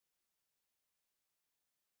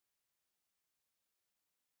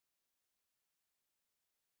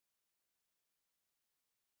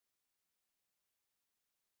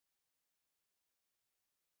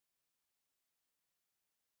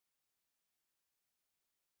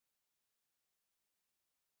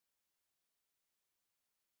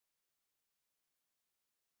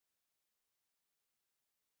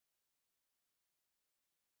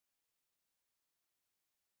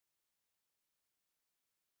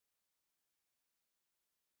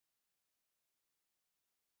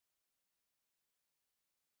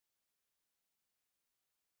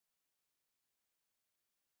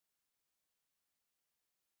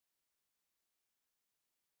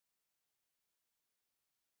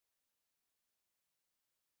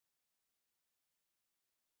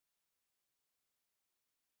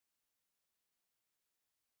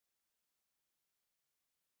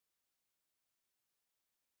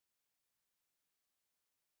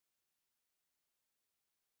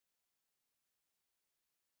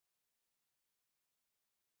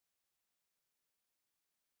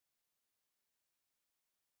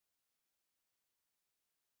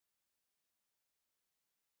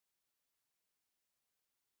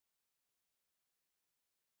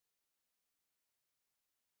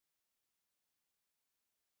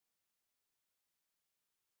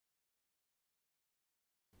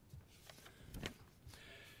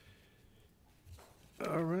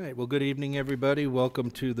All right. Well, good evening, everybody. Welcome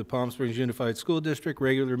to the Palm Springs Unified School District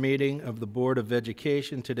regular meeting of the Board of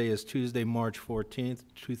Education. Today is Tuesday, March 14th,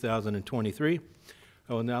 2023.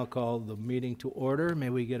 I will now call the meeting to order. May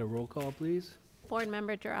we get a roll call, please? Board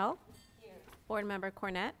Member Jarrell. Here. Board Member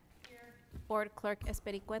Cornett. Here. Board Clerk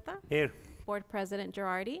Espericueta. Here. Board President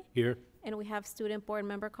Girardi. Here. And we have Student Board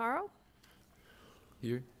Member Caro.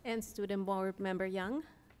 Here. And Student Board Member Young.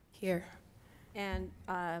 Here. And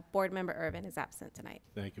Board Member Irvin is absent tonight.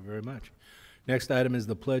 Thank you very much. Next item is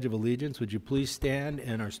the Pledge of Allegiance. Would you please stand?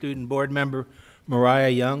 And our student board member, Mariah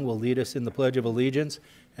Young, will lead us in the Pledge of Allegiance.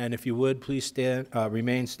 And if you would, please stand,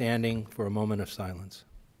 remain standing for a moment of silence.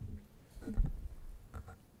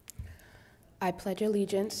 I pledge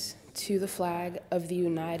allegiance to the flag of the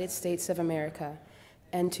United States of America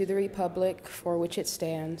and to the republic for which it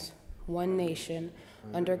stands, one nation,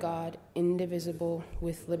 under God, indivisible,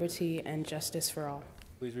 with liberty and justice for all.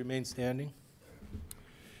 Please remain standing.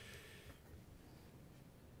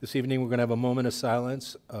 This evening, we're going to have a moment of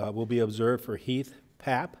silence. Will be observed for Heath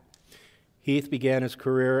Papp. Heath began his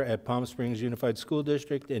career at Palm Springs Unified School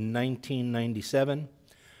District in 1997.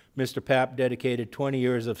 Mr. Papp dedicated 20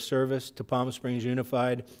 years of service to Palm Springs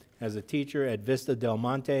Unified as a teacher at Vista Del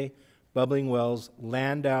Monte, Bubbling Wells,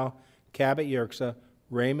 Landau, Cabot Yerxa,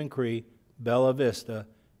 Raymond Cree, Bella Vista,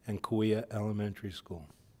 and Kauai Elementary School.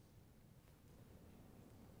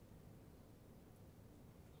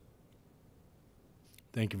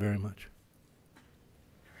 Thank you very much.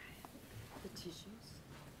 The tissues.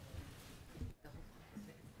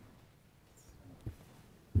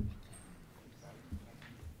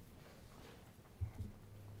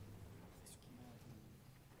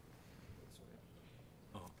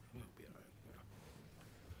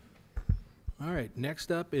 All right,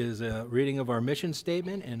 next up is a reading of our mission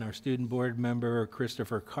statement, and our student board member,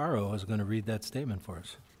 Christopher Caro, is going to read that statement for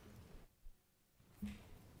us.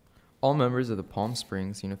 All members of the Palm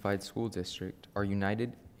Springs Unified School District are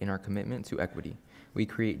united in our commitment to equity. We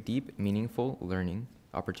create deep, meaningful learning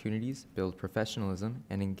opportunities, build professionalism,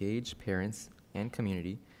 and engage parents and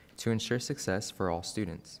community to ensure success for all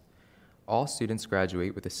students. All students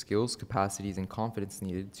graduate with the skills, capacities, and confidence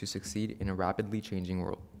needed to succeed in a rapidly changing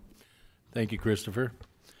world. Thank you, Christopher.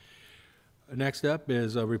 Next up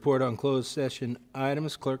is a report on closed session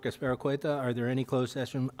items. Clerk Espericueta, are there any closed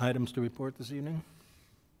session items to report this evening?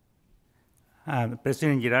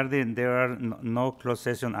 President Girardi, there are no closed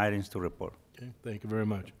session items to report. Okay, thank you very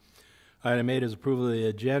much. Item 8 is approval of the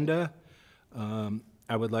agenda.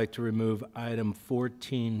 I would like to remove item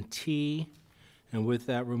 14T. And with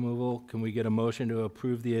that removal, can we get a motion to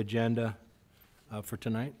approve the agenda for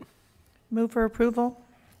tonight? Move for approval.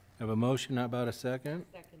 Have a motion, how about a second?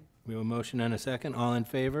 Second. We have a motion and a second. All in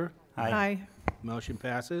favor? Aye. Motion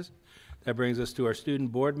passes. That brings us to our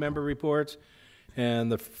student board member reports.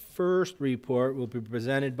 And the first report will be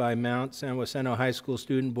presented by Mount San Jacinto High School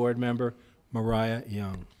student board member Mariah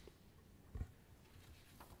Young.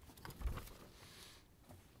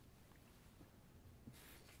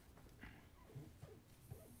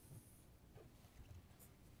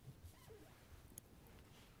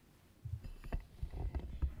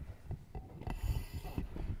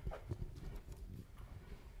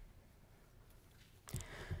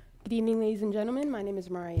 Good evening, ladies and gentlemen. My name is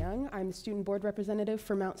Mariah Young. I'm the student board representative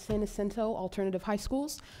for Mount San Jacinto Alternative High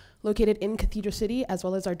Schools, located in Cathedral City, as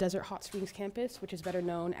well as our Desert Hot Springs campus, which is better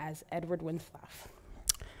known as Edward Winslow.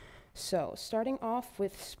 So, starting off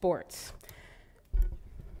with sports.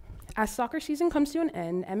 As soccer season comes to an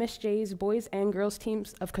end, MSJ's boys and girls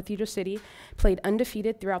teams of Cathedral City played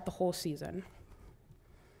undefeated throughout the whole season.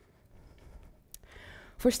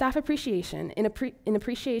 For staff appreciation, in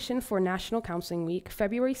appreciation for National Counseling Week,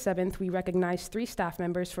 February 7th, we recognized 3 staff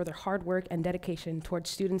members for their hard work and dedication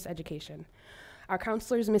towards students' education. Our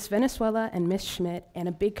counselors, Ms. Venezuela and Ms. Schmidt, and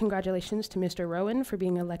a big congratulations to Mr. Rowan for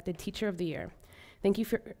being elected Teacher of the Year. Thank you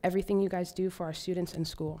for everything you guys do for our students in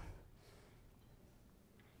school.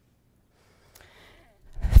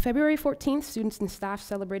 February 14th, students and staff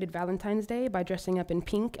celebrated Valentine's Day by dressing up in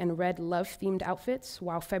pink and red love-themed outfits,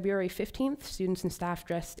 while February 15th, students and staff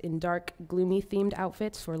dressed in dark, gloomy-themed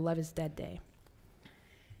outfits for Love is Dead Day.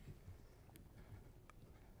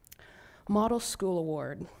 Model School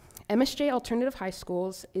Award. MSJ Alternative High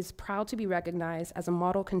Schools is proud to be recognized as a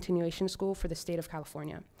model continuation school for the state of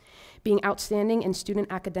California, being outstanding in student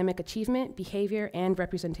academic achievement, behavior, and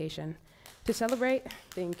representation. To celebrate,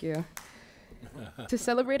 thank you. To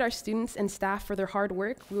celebrate our students and staff for their hard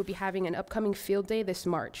work, we will be having an upcoming field day this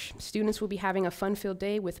March. Students will be having a fun-filled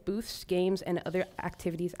day with booths, games, and other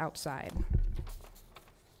activities outside.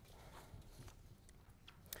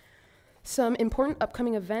 Some important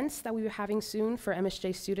upcoming events that we are having soon for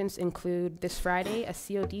MSJ students include this Friday, a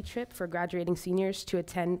COD trip for graduating seniors to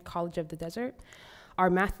attend College of the Desert. Our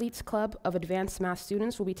Mathletes Club of Advanced Math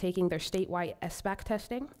students will be taking their statewide SBAC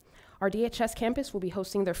testing. Our DHS campus will be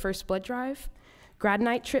hosting their first blood drive. Grad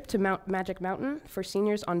night trip to Magic Mountain for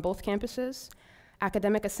seniors on both campuses.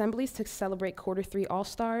 Academic assemblies to celebrate quarter 3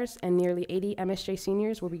 All-Stars, and nearly 80 MSJ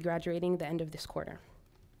seniors will be graduating the end of this quarter.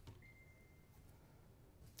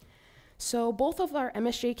 So both of our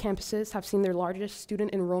MSJ campuses have seen their largest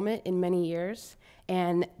student enrollment in many years,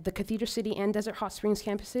 and the Cathedral City and Desert Hot Springs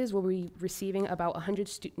campuses will be receiving about 100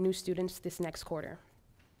 new students this next quarter.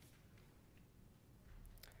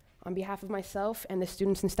 On behalf of myself and the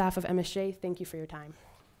students and staff of MSJ, thank you for your time.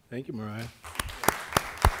 Thank you, Mariah.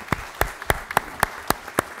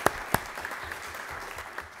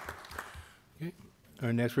 Okay.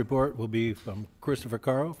 Our next report will be from Christopher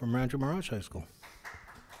Caro from Rancho Mirage High School.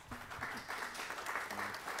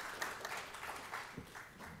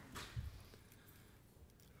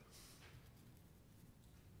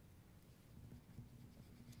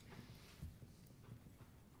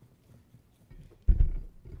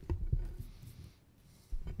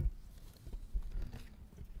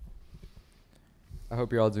 I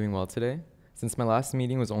hope you're all doing well today. Since my last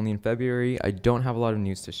meeting was only in February, I don't have a lot of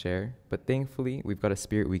news to share, but thankfully we've got a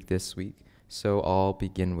Spirit Week this week, so I'll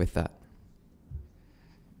begin with that.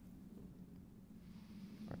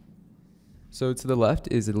 So to the left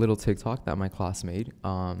is a little TikTok that my class made.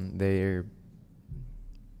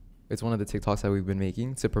 It's one of the TikToks that we've been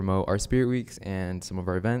making to promote our Spirit Weeks and some of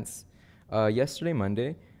our events. Yesterday,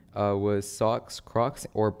 Monday, was socks, Crocs,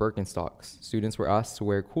 or Birkenstocks. Students were asked to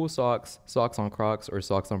wear cool socks, socks on Crocs, or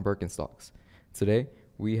socks on Birkenstocks. Today,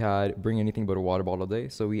 we had bring anything but a water bottle day,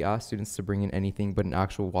 so we asked students to bring in anything but an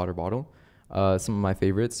actual water bottle. Some of my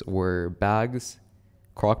favorites were bags,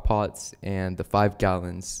 crock pots, and the 5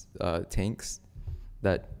 gallons tanks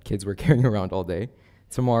that kids were carrying around all day.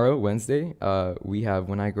 Tomorrow, Wednesday, we have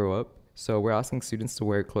When I Grow Up. So we're asking students to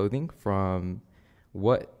wear clothing from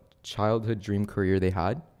what childhood dream career they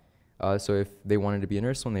had. So if they wanted to be a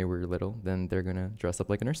nurse when they were little, then they're going to dress up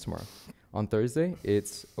like a nurse tomorrow. On Thursday,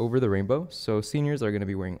 it's Over the Rainbow. So seniors are going to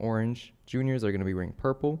be wearing orange, juniors are going to be wearing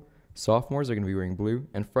purple, sophomores are going to be wearing blue,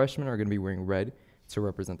 and freshmen are going to be wearing red to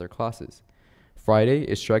represent their classes. Friday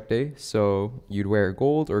is Shrek Day, so you'd wear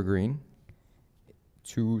gold or green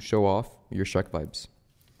to show off your Shrek vibes.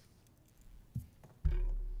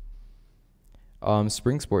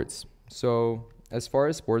 Spring sports. So as far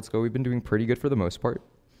as sports go, we've been doing pretty good for the most part.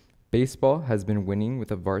 Baseball has been winning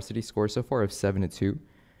with a varsity score so far of 7-2.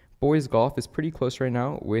 Boys golf is pretty close right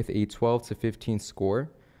now with a 12-15 score.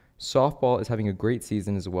 Softball is having a great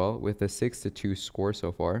season as well with a 6-2 score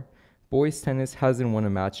so far. Boys tennis hasn't won a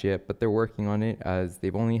match yet, but they're working on it as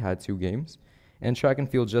they've only had 2 games. And track and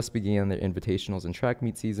field just began their invitationals and track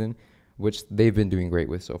meet season, which they've been doing great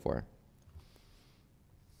with so far.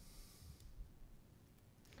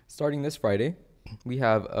 Starting this Friday, we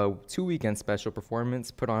have a 2-weekend special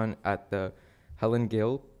performance put on at the Helen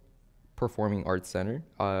Gale Performing Arts Center,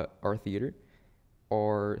 our theater.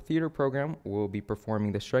 Our theater program will be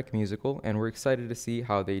performing the Shrek musical, and we're excited to see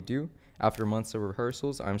how they do. After months of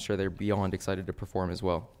rehearsals, I'm sure they're beyond excited to perform as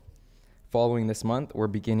well. Following this month, we're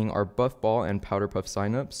beginning our Buff Ball and Powder Puff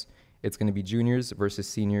signups. It's going to be juniors versus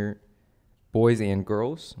senior boys and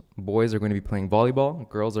girls. Boys are going to be playing volleyball,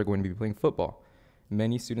 girls are going to be playing football.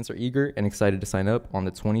 Many students are eager and excited to sign up on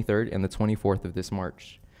the 23rd and the 24th of this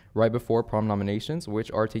March, right before prom nominations, which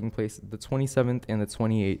are taking place the 27th and the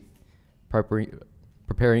 28th,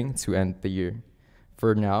 preparing to end the year.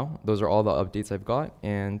 For now, those are all the updates I've got,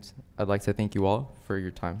 and I'd like to thank you all for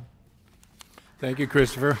your time. Thank you,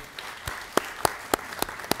 Christopher.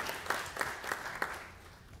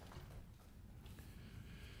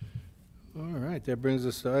 All right, that brings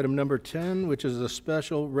us to item number 10, which is a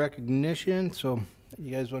special recognition. So you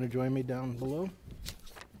guys want to join me down below?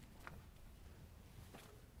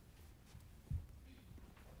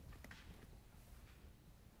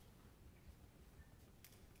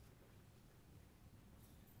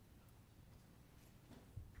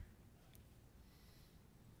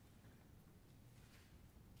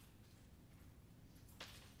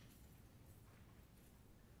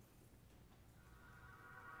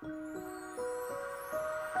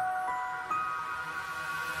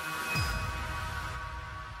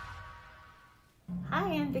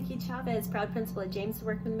 Hi, I'm Vicki Chavez, proud principal at James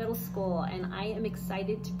Workman Middle School, and I am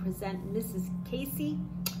excited to present Mrs. Casey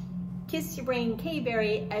Kiss Your Brain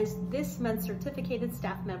Kayberry as this month's certificated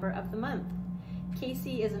staff member of the month.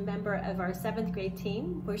 Casey is a member of our 7th grade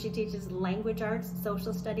team where she teaches language arts,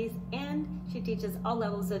 social studies, and she teaches all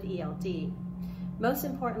levels of ELD. Most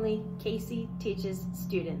importantly, Casey teaches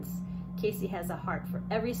students. Casey has a heart for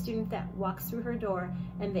every student that walks through her door,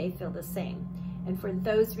 and they feel the same. And for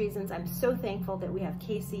those reasons, I'm so thankful that we have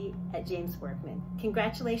Casey at James Workman.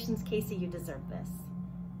 Congratulations, Casey, you deserve this.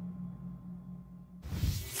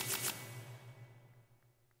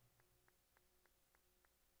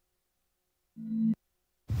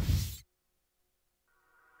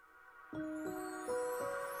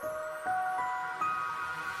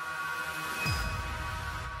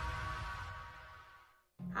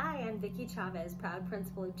 Hi, I'm Vicki Chavez, proud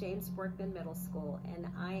principal of James Workman Middle School, and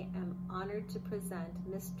I am honored to present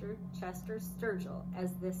Mr. Chester Sturgill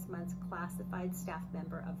as this month's classified staff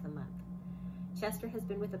member of the month. Chester has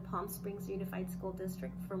been with the Palm Springs Unified School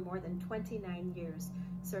District for more than 29 years,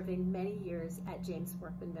 serving many years at James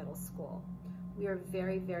Workman Middle School. We are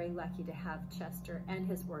very, very lucky to have Chester and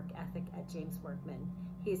his work ethic at James Workman.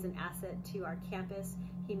 He's an asset to our campus.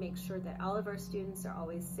 He makes sure that all of our students are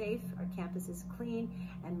always safe, our campus is clean,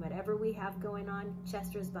 and whatever we have going on,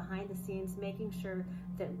 Chester's behind the scenes making sure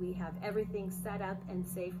that we have everything set up and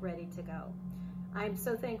safe, ready to go. I'm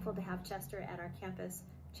so thankful to have Chester at our campus.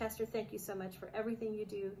 Chester, thank you so much for everything you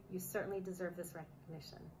do. You certainly deserve this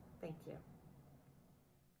recognition. Thank you.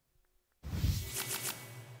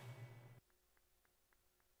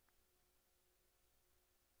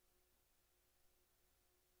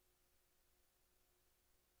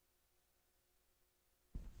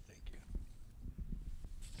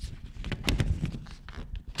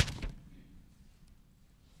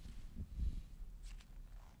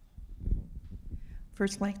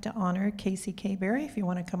 First, like to honor Casey K. Berry. If you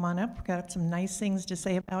want to come on up, we've got some nice things to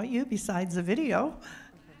say about you besides the video. I'm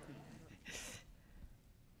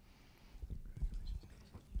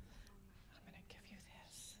going to give you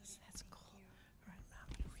this. That's cool. All right, now I'm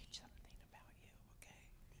going to read something about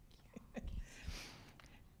you, okay?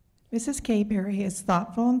 Mrs. K. Berry is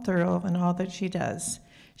thoughtful and thorough in all that she does.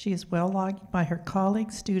 She is well liked by her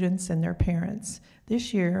colleagues, students, and their parents.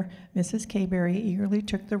 This year, Mrs. K. Berry eagerly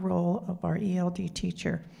took the role of our ELD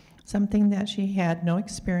teacher, something that she had no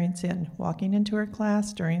experience in. Walking into her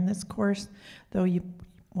class during this course, though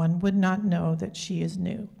one would not know that she is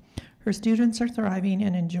new. Her students are thriving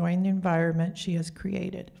and enjoying the environment she has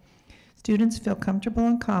created. Students feel comfortable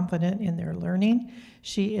and confident in their learning.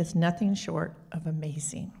 She is nothing short of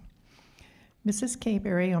amazing. Mrs. K.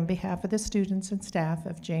 Berry, on behalf of the students and staff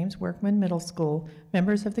of James Workman Middle School,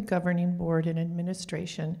 members of the governing board and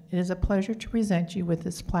administration, it is a pleasure to present you with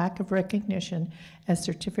this plaque of recognition as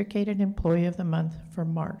Certificated Employee of the Month for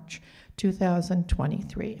March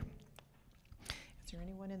 2023. Is there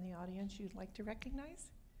anyone in the audience you'd like to recognize?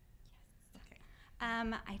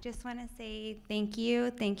 I just want to say thank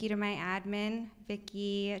you. Thank you to my admin,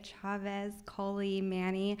 Vicki, Chavez, Coley,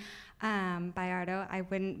 Manny, Bayardo. I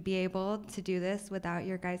wouldn't be able to do this without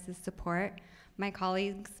your guys' support. My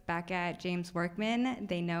colleagues back at James Workman,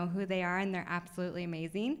 they know who they are and they're absolutely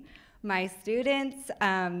amazing. My students,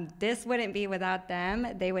 this wouldn't be without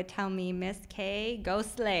them. They would tell me, Miss K, go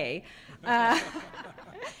slay.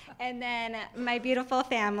 And then my beautiful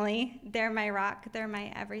family, they're my rock, they're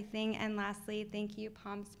my everything. And lastly, thank you,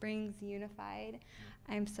 Palm Springs Unified.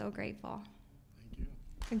 I'm so grateful. Thank you.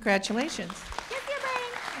 Congratulations. Yes, you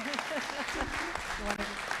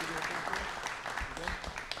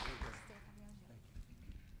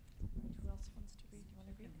Who else wants to read? You want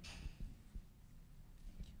to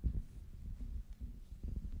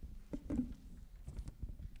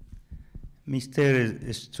read? Mr.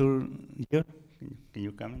 Sturgill, can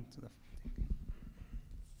you come into the?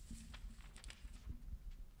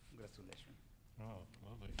 Congratulations. Oh,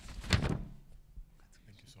 lovely.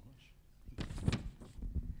 Thank you so much.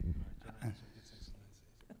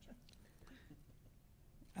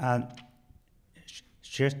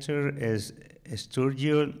 Chester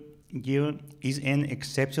Sturgill is an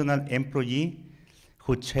exceptional employee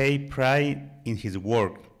who takes pride in his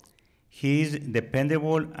work. He is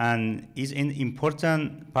dependable and is an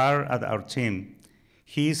important part of our team.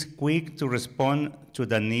 He is quick to respond to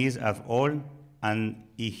the needs of all, and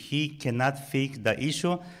if he cannot fix the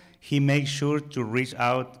issue, he makes sure to reach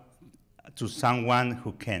out to someone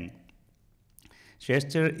who can.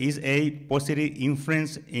 Chester is a positive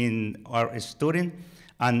influence in our students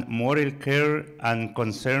and moral care and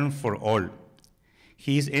concern for all.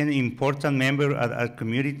 He is an important member of our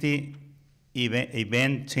community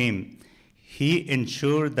event team. He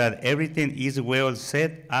ensures that everything is well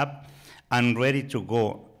set up and ready to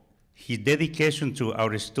go. His dedication to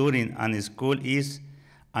our students and school is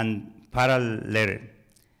unparalleled.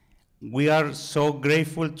 We are so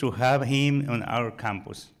grateful to have him on our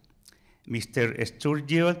campus. Mr.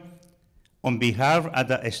 Sturgill, on behalf of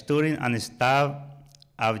the student and staff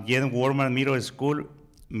of Jen Warman Middle School,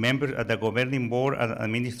 members of the governing board and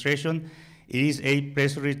administration, it is a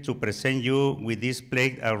pleasure to present you with this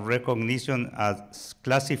plaque of recognition as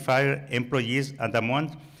classified employees of the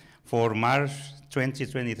month for March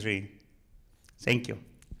 2023. Thank you.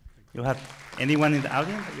 You have anyone in the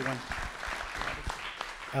audience that you want?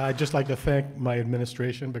 I'd just like to thank my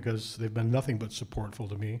administration because they've been nothing but supportful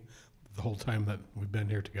to me the whole time that we've been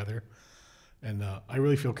here together. And I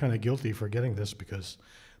really feel kind of guilty for getting this because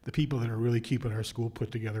the people that are really keeping our school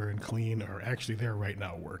put together and clean are actually there right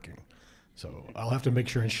now working. So I'll have to make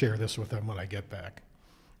sure and share this with them when I get back.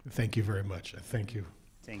 Thank you very much. Thank you.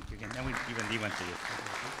 Thank you. And we give a one to you.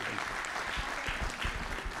 Thank you.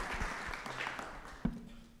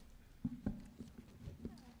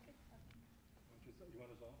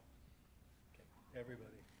 Everybody.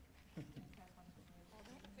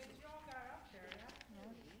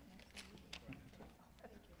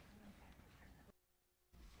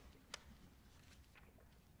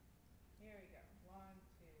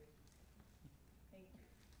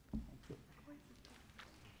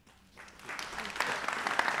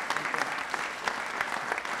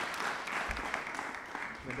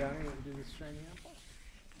 Madonna, you want to do this shiny apple?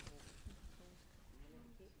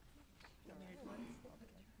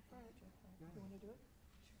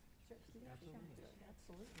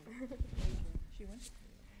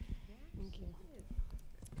 Thank you.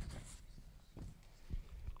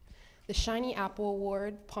 The Shiny Apple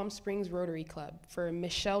Award, Palm Springs Rotary Club for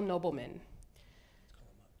Michelle Nobleman.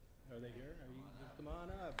 Are they here? Come on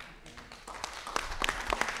up.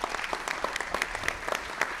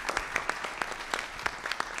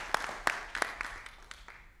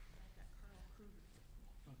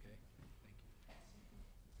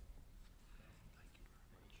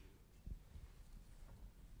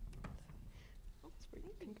 Okay,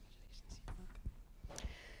 thank you.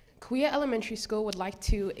 Kuya Elementary School would like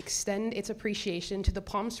to extend its appreciation to the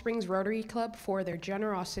Palm Springs Rotary Club for their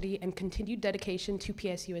generosity and continued dedication to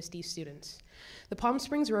PSUSD students. The Palm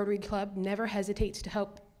Springs Rotary Club never hesitates to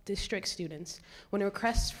help district students. When a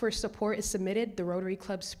request for support is submitted, the Rotary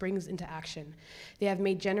Club springs into action. They have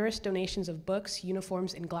made generous donations of books,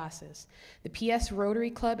 uniforms, and glasses. The PS Rotary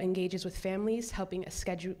Club engages with families, helping to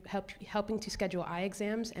schedule eye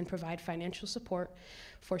exams and provide financial support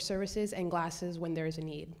for services and glasses when there is a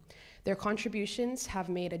need. Their contributions have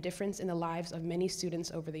made a difference in the lives of many students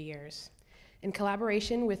over the years. In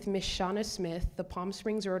collaboration with Ms. Shauna Smith, the Palm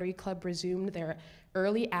Springs Rotary Club resumed their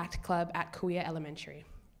Early Act Club at Kuya Elementary.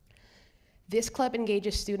 This club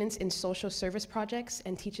engages students in social service projects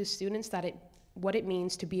and teaches students what it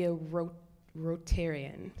means to be a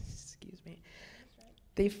Rotarian. Excuse me.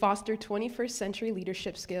 They foster 21st century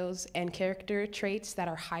leadership skills and character traits that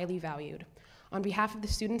are highly valued. On behalf of the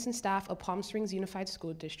students and staff of Palm Springs Unified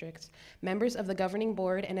School District, members of the governing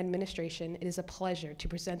board and administration, it is a pleasure to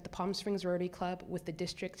present the Palm Springs Rotary Club with the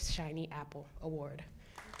district's Shiny Apple Award.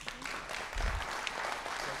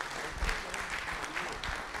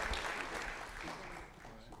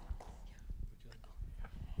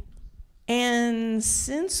 And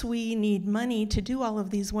since we need money to do all of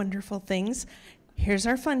these wonderful things, here's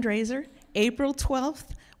our fundraiser. April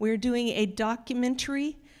 12th, we're doing a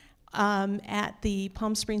documentary at the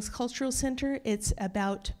Palm Springs Cultural Center. It's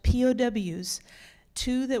about POWs.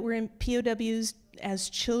 2 that were in POWs as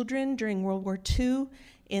children during World War II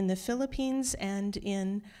in the Philippines and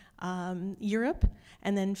in Europe,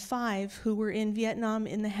 and then 5 who were in Vietnam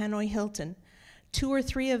in the Hanoi Hilton. 2 or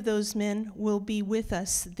 3 of those men will be with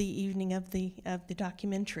us the evening of the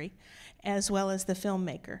documentary, as well as the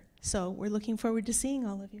filmmaker. So we're looking forward to seeing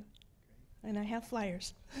all of you. And I have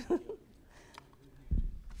flyers.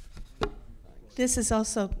 This is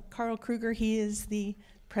also Carl Kruger. He is the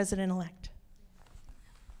president-elect.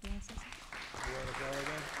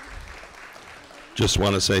 Just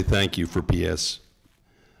want to say thank you for PS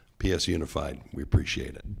Unified. We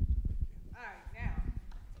appreciate it. All right, now,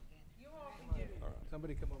 you all can get it.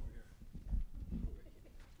 Somebody come over here.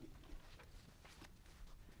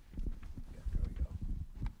 Yeah, there we go.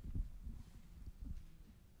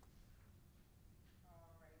 All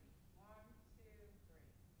righty. 1, 2, 3.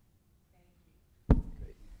 Thank you.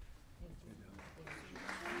 Great.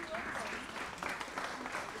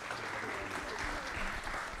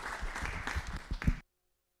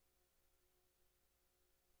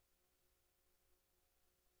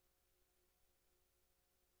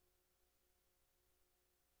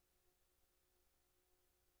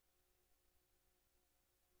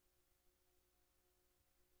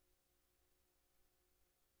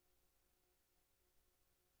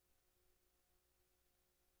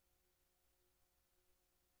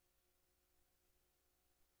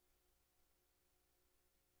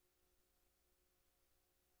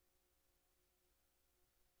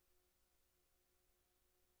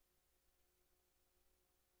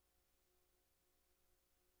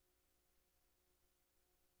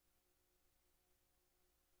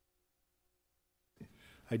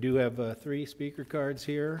 I do have 3 speaker cards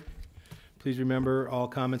here. Please remember, all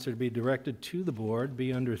comments are to be directed to the board,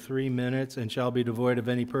 be under 3 minutes, and shall be devoid of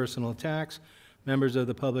any personal attacks. Members of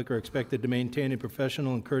the public are expected to maintain a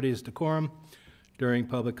professional and courteous decorum during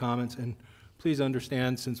public comments. And please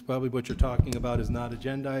understand, since probably what you're talking about is not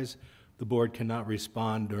agendized, the board cannot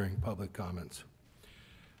respond during public comments.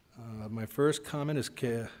 My first comment is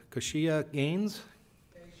Kashia Gaines.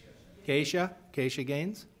 Keisha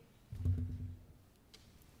Gaines.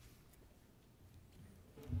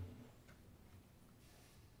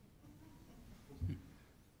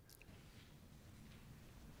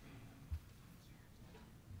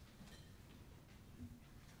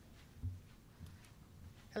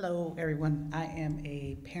 Hello, everyone. I am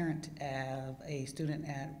a parent of a student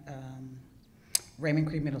at Raymond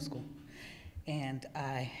Cree Middle School, and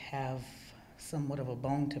I have somewhat of a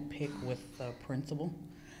bone to pick with the principal.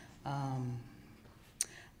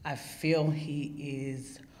 I feel he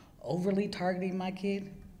is overly targeting my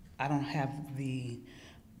kid. I don't have the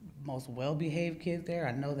most well-behaved kid there.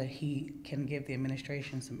 I know that he can give the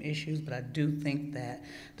administration some issues, but I do think that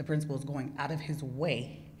the principal is going out of his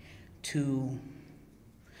way to,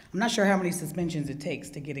 I'm not sure how many suspensions it takes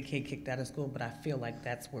to get a kid kicked out of school, but I feel like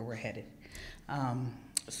that's where we're headed.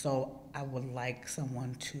 So I would like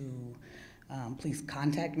someone to please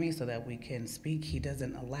contact me so that we can speak. He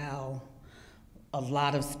doesn't allow a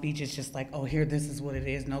lot of speech. It's just like, oh, here, this is what it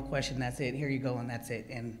is, no question, that's it, here you go, and that's it.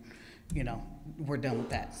 And, you know, we're done with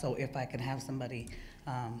that. So if I can have somebody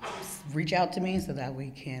reach out to me so that we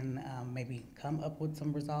can maybe come up with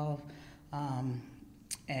some resolve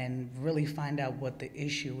and really find out what the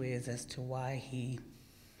issue is as to why he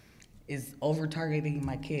is over-targeting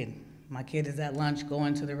my kid. My kid is at lunch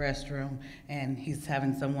going to the restroom, and he's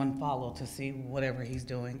having someone follow to see whatever he's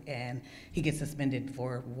doing, and he gets suspended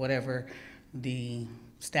for whatever the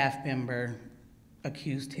staff member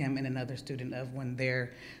accused him and another student of when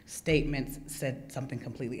their statements said something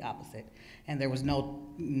completely opposite. And there was no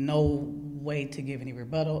way to give any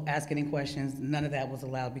rebuttal, ask any questions. None of that was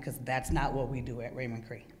allowed because that's not what we do at Raymond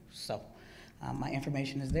Cree. So my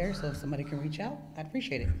information is there, so if somebody can reach out, I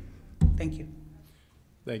appreciate it. Thank you.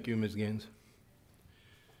 Thank you, Ms. Gaines.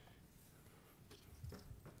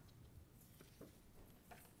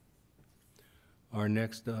 Our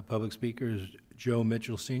next public speaker is Joe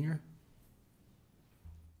Mitchell, Sr.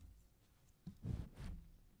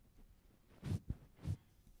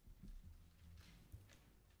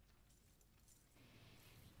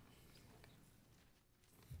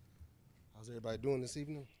 How's everybody doing this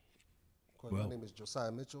evening? Of course, Well, my name is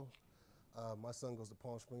Josiah Mitchell. My son goes to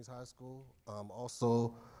Palm Springs High School. I'm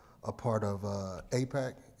also a part of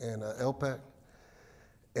APAC and LPAC,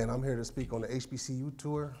 and I'm here to speak on the HBCU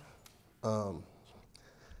tour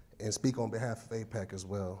and speak on behalf of APAC as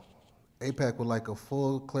well. APAC would like a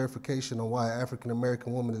full clarification on why an African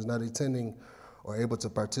American woman is not attending or able to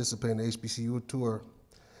participate in the HBCU tour.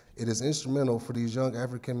 It is instrumental for these young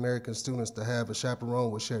African American students to have a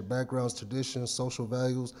chaperone with shared backgrounds, traditions, social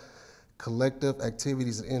values, collective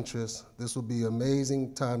activities and interests. This will be an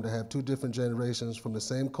amazing time to have 2 different generations from the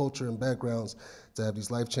same culture and backgrounds to have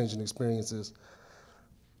these life-changing experiences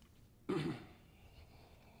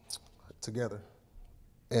together.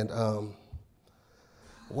 And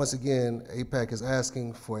once again, APAC is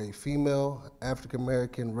asking for a female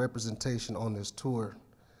African-American representation on this tour.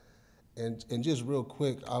 And just real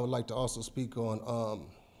quick, I would like to also speak on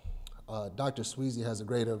Dr. Sweezy has a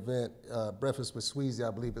great event, Breakfast with Sweezy,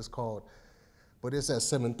 I believe it's called. But it's at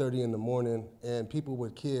 7:30 in the morning, and people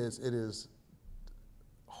with kids, it is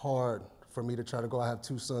hard for me to try to go. I have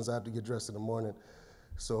 2 sons, I have to get dressed in the morning.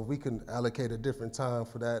 So if we can allocate a different time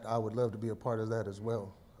for that, I would love to be a part of that as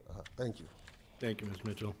well. Thank you. Thank you, Ms.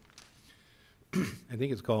 Mitchell. I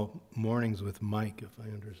think it's called Mornings with Mike, if I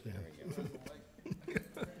understand.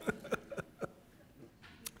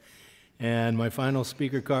 And my final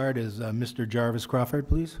speaker card is Mr. Jarvis Crawford,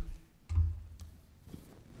 please.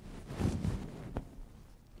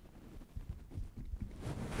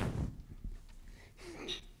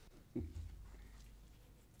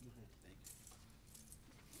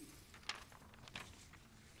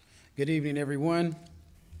 Good evening, everyone.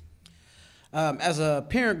 As a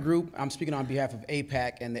parent group, I'm speaking on behalf of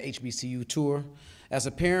APAC and the HBCU tour. As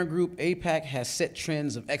a parent group, APAC has set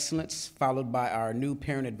trends of excellence, followed by our new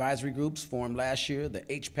parent advisory groups formed last year, the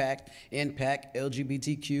HPAC, NPAC,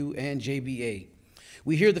 LGBTQ, and JBA.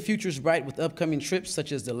 We hear the future is bright with upcoming trips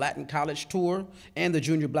such as the Latin College Tour and the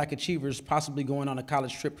Junior Black Achievers possibly going on a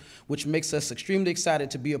college trip, which makes us extremely excited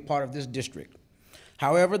to be a part of this district.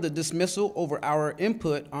 However, the dismissal over our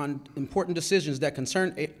input on important decisions that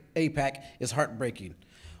concern APAC is heartbreaking.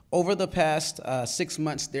 Over the past 6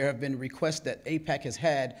 months, there have been requests that APAC has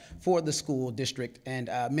had for the school district, and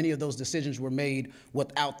many of those decisions were made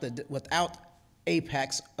without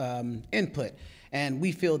APAC's input, and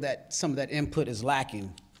we feel that some of that input is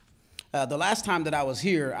lacking. The last time that I was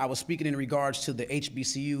here, I was speaking in regards to the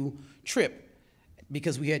HBCU trip,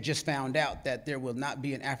 because we had just found out that there will not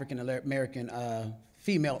be an African American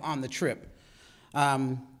female on the trip.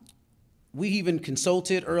 We even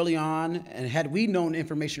consulted early on, and had we known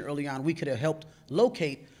information early on, we could have helped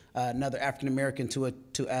locate another African American to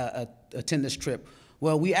attend this trip.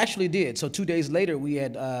 Well, we actually did. So 2 days later, we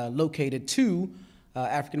had located 2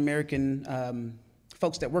 African American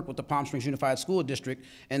folks that work with the Palm Springs Unified School District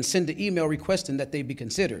and sent an email requesting that they be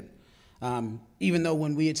considered. Even though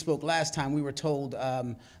when we had spoke last time, we were told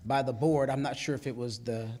by the board, I'm not sure if it was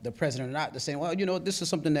the president or not, they're saying, well, you know, this is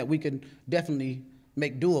something that we could definitely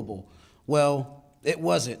make doable. Well, it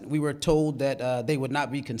wasn't. We were told that they would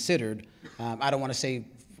not be considered. I don't want to say,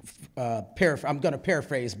 I'm going to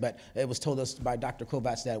paraphrase, but it was told us by Dr.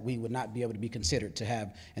 Kovacs that we would not be able to be considered to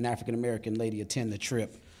have an African-American lady attend the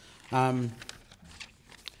trip.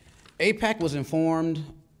 APAC was informed,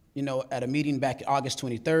 you know, at a meeting back August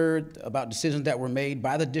 23rd about decisions that were made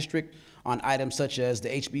by the district on items such as the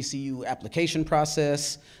HBCU application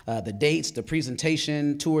process, the dates, the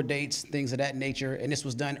presentation, tour dates, things of that nature. And this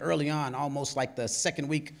was done early on, almost like the second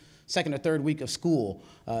or third week of school.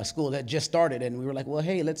 School had just started, and we were like, well,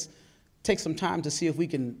 hey, let's take some time to see if we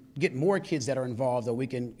can get more kids that are involved, or we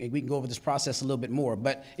can go over this process a little bit more.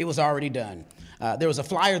 But it was already done. There was a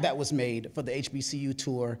flyer that was made for the HBCU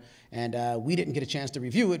tour, and we didn't get a chance to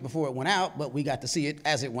review it before it went out, but we got to see it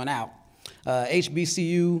as it went out.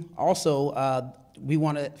 HBCU also, we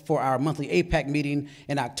wanted for our monthly APAC meeting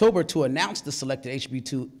in October to announce the selected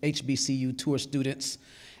HBCU tour students.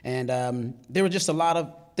 And there were just a lot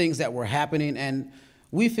of things that were happening, and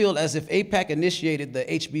we feel as if APAC initiated the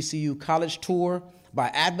HBCU college tour by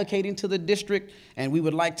advocating to the district, and we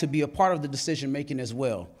would like to be a part of the decision making as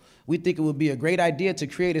well. We think it would be a great idea to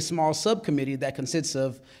create a small subcommittee that consists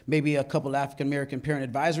of maybe a couple African American Parent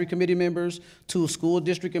Advisory Committee members, 2 school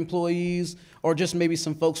district employees, or just maybe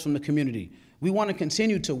some folks from the community. We want to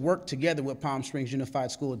continue to work together with Palm Springs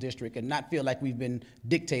Unified School District and not feel like we've been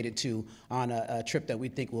dictated to on a trip that we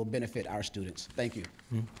think will benefit our students. Thank you.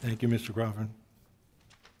 Thank you, Mr. Crawford.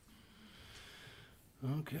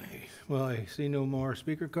 Okay, well, I see no more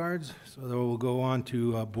speaker cards, so then we'll go on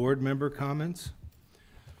to board member comments.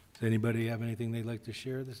 Does anybody have anything they'd like to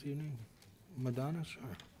share this evening? Madonna, sure.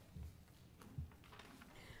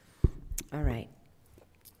 All right.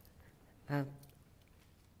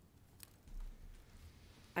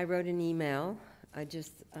 I wrote an email. I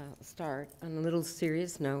just start on a little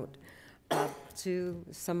serious note to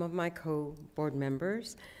some of my co-board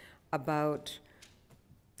members about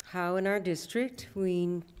how in our district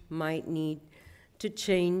we might need to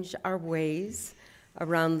change our ways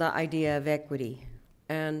around the idea of equity.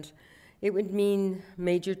 And it would mean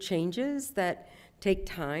major changes that take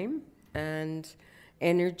time and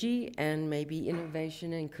energy and maybe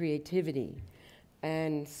innovation and creativity.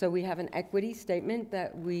 And so we have an equity statement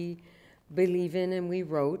that we believe in and we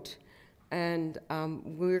wrote, and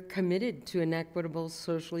we're committed to an equitable,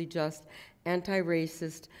 socially just,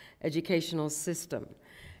 anti-racist educational system.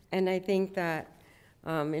 And I think that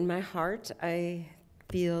in my heart, I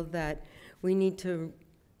feel that we need to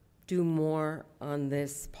do more on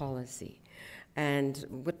this policy. And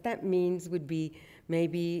what that means would be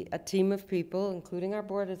maybe a team of people, including our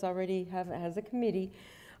board has a committee,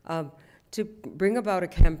 to bring about a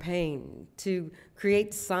campaign to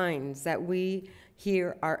create signs that we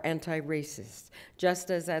here are anti-racist.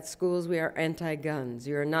 Just as at schools we are anti-guns.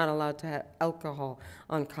 You are not allowed to have alcohol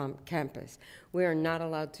on campus. We are not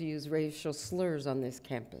allowed to use racial slurs on this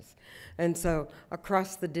campus. And so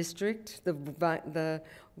across the district,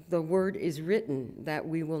 the word is written that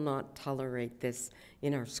we will not tolerate this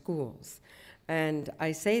in our schools. And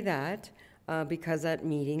I say that because at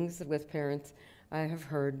meetings with parents, I have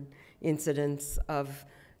heard incidents of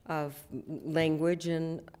language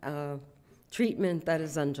and treatment that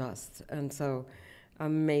is unjust. And so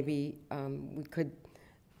maybe we could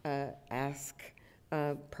ask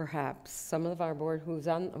perhaps some of our board who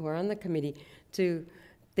are on the committee to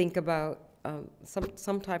think about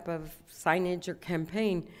some type of signage or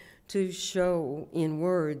campaign to show in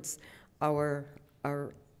words our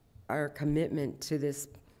commitment to this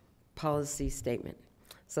policy statement.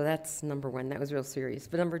 So that's number one. That was real serious.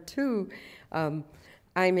 But number two,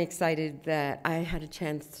 I'm excited that I had a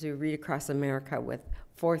chance to read Across America with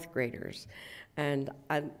 4th graders. And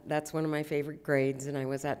that's one of my favorite grades, and I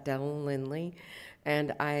was at Dell and Lindley.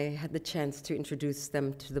 and I had the chance to introduce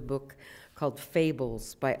them to the book called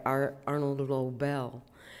Fables by Arnold Lobel.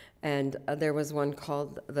 And there was one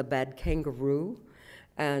called The Bad Kangaroo,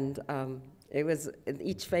 and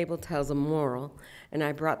each fable tells a moral, and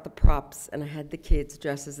I brought the props, and I had the kids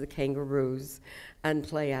dress as the kangaroos and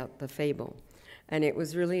play out the fable. And it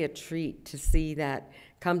was really a treat to see that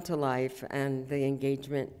come to life and the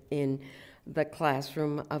engagement in the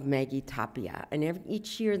classroom of Maggie Tapia. And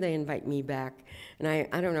each year they invite me back, and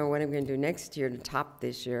I don't know what I'm going to do next year to top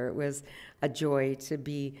this year. It was a joy to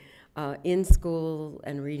be in school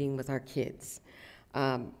and reading with our kids.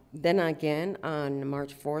 Then again, on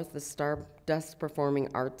March 4th, the Stardust Performing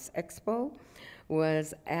Arts Expo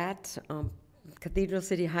was at Cathedral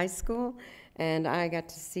City High School, and I got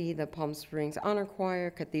to see the Palm Springs Honor Choir,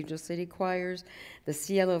 Cathedral City Choirs, the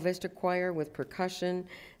Cielo Vista Choir with percussion,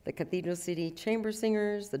 the Cathedral City Chamber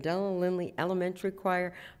Singers, the Della Lindley Elementary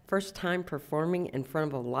Choir, first time performing in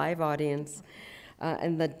front of a live audience,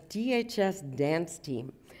 and the DHS dance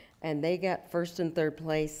team. And they got first and third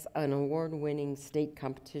place, an award-winning state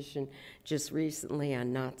competition just recently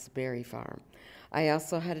on Knott's Berry Farm. I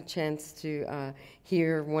also had a chance to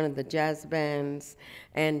hear one of the jazz bands,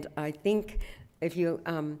 and I think if you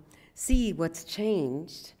see what's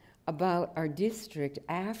changed about our district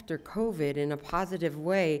after COVID in a positive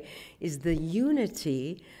way is the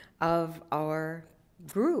unity of our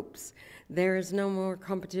groups. There is no more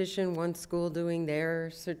competition, one school doing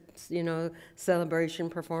their, celebration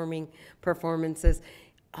performances.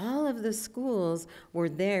 All of the schools were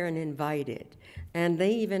there and invited. And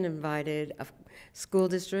they even invited school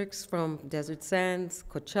districts from Desert Sands,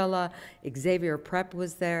 Coachella, Xavier Prep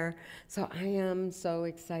was there. So I am so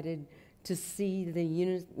excited to see the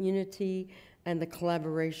unity and the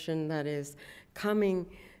collaboration that is coming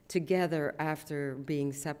together after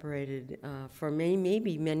being separated for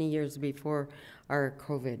maybe many years before our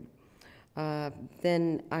COVID.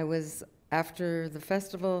 Then I was, after the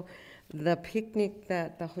festival, the picnic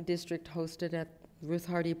that the district hosted at Ruth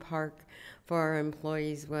Hardy Park for our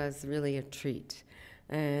employees was really a treat.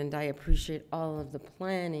 And I appreciate all of the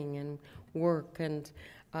planning and work, and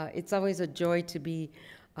it's always a joy to be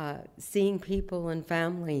seeing people and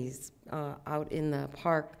families out in the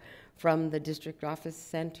park from the district office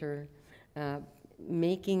center,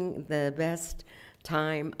 making the best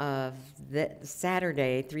time of the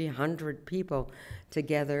Saturday, 300 people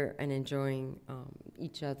together and enjoying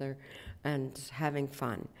each other and having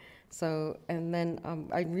fun. So, and then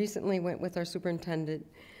I recently went with our superintendent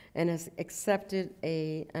and has accepted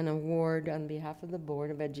an award on behalf of the Board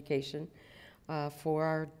of Education for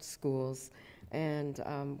our schools, and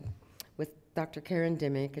with Dr. Karen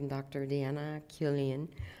Dimmick and Dr. Deanna Killian.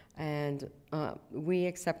 And we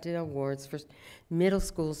accepted awards for middle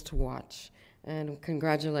schools to watch. And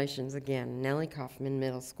congratulations again, Nellie Kaufman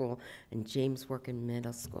Middle School and James Workin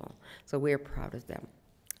Middle School. So we're proud of them.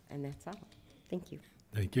 And that's all. Thank you.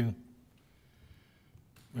 Thank you.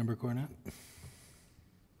 Member Cornett?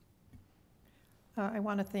 I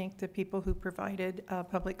want to thank the people who provided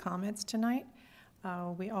public comments tonight.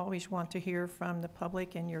 We always want to hear from the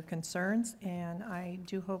public and your concerns, and I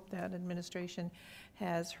do hope that administration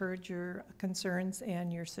has heard your concerns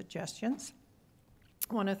and your suggestions.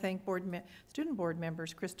 I want to thank student board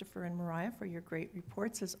members Christopher and Mariah for your great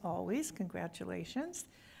reports as always. Congratulations.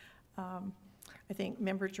 I think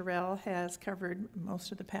Member Jarrell has covered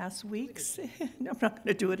most of the past weeks. No, I'm not going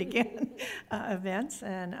to do it again. Events,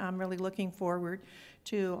 and I'm really looking forward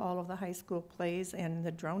to all of the high school plays and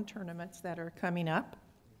the drone tournaments that are coming up.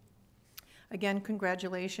 Again,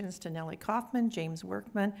 congratulations to Nellie Kaufman, James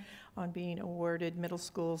Workman on being awarded Middle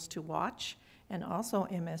Schools to Watch, and also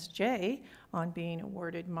MSJ on being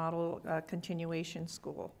awarded Model Continuation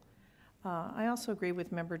School. I also agree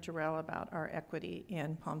with Member Jarrell about our equity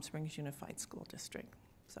in Palm Springs Unified School District.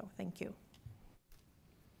 So thank you.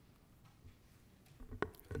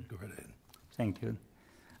 Go right ahead. Thank you.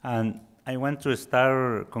 And I want to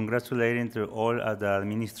start congratulating to all of the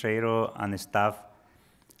administrator and staff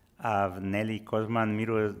of Nellie Kaufman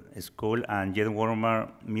Middle School and Jed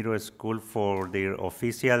Warmer Middle School for their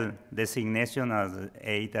official designation as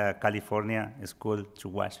a California School to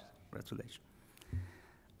Watch. Congratulations.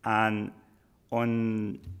 And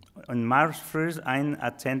on March 1st, I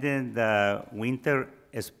attended the Winter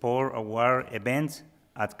Sport Award event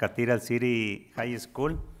at Cathedral City High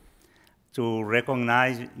School to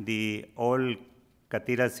recognize the all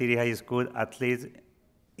Cathedral City High School athletes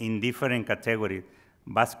in different categories: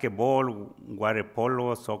 basketball, water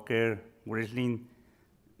polo, soccer, wrestling,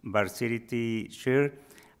 varsity cheer.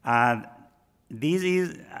 And this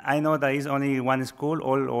is, I know that is only one school,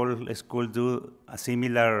 all schools do a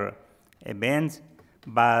similar events,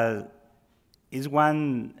 but it's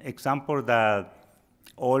one example that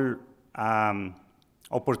all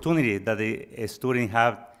opportunity that the students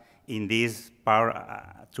have in this part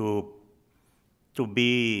to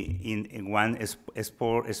be in one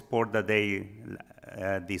sport that they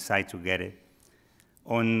decide to get it.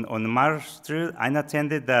 On March 3rd, I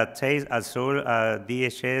attended the Taste at Seoul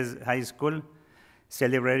DHS High School,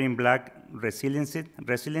 celebrating Black resilience.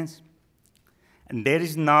 And there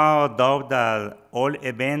is no doubt that all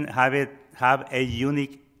events have a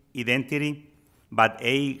unique identity, but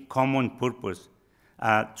a common purpose,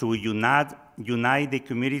 to unite the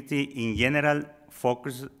community in general,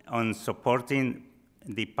 focus on supporting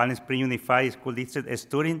the Palm Springs Unified School District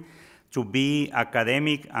students to be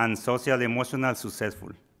academic and social emotional successful.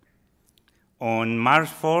 On March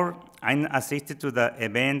 4, I assisted to the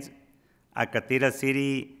event at Cathedral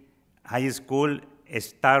City High School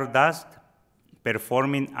Stardust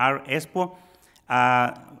Performing Art Expo.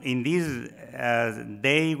 In this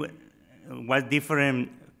day was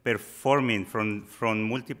different performing from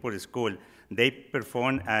multiple schools. They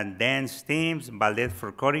performed dance teams, ballet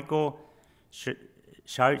folklorico,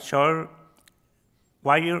 short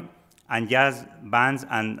choir, and jazz bands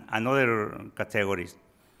and other categories.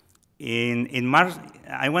 In March,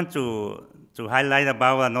 I want to highlight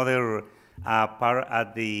about another part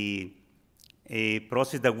of the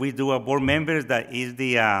process that we do as board members, that is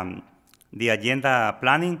the agenda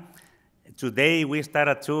planning. Today we start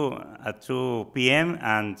at 2 p.m.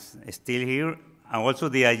 and still here. And also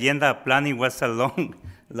the agenda planning was a long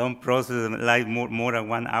process, like more than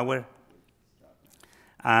 1 hour.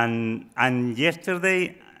 And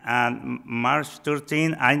yesterday, March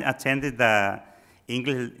 13, I attended the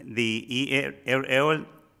ERL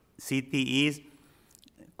CTE's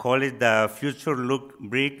called it the Future Look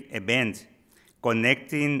Brick event,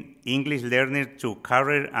 connecting English learners to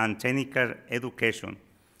career and technical education.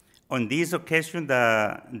 On this occasion,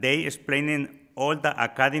 they explaining all the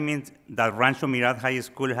academies that Rancho Mirage High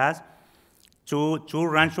School has. Two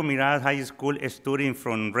Rancho Mirage High School students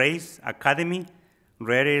from Race Academy,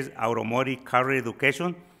 Race Automotive Career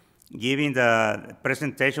Education, giving the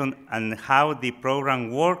presentation on how the program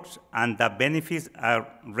works and the benefits are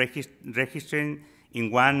registering in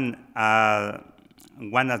one of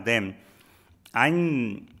them.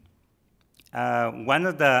 I'm one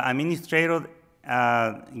of the administrators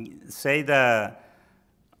say the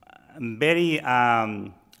very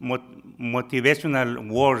motivational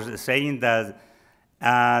words, saying that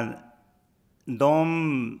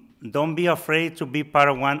don't be afraid to be part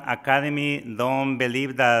of one academy. Don't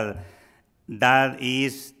believe that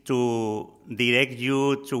is to direct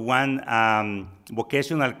you to one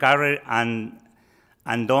vocational career, and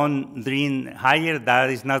don't dream higher. That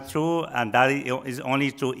is not true, and that is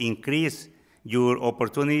only to increase your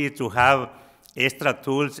opportunity to have extra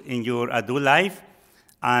tools in your adult life,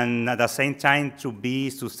 and at the same time to be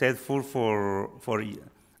successful for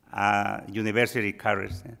university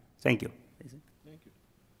careers. Thank you.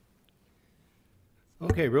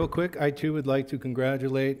 Okay, real quick, I too would like to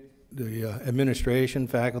congratulate the administration,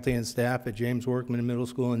 faculty, and staff at James Workman Middle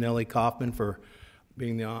School and Nellie Kaufman for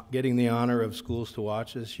getting the honor of Schools to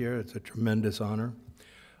Watch this year. It's a tremendous honor.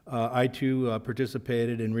 I too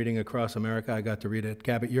participated in Reading Across America. I got to read at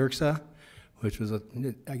Cabot Yerxa, which was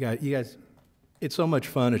you guys, it's so much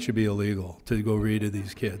fun it should be illegal to go read to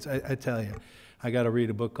these kids. I tell you, I got to read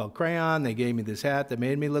a book called Crayon. They gave me this hat that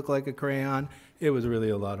made me look like a crayon. It was really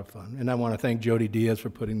a lot of fun. And I want to thank Jody Diaz for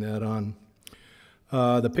putting that on.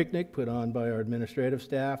 The picnic put on by our administrative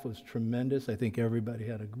staff was tremendous. I think everybody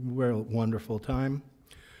had a real wonderful time.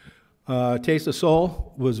 Taste of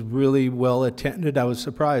Soul was really well attended. I was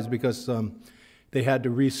surprised because they had to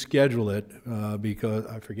reschedule it because,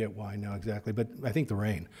 I forget why now exactly, but I think the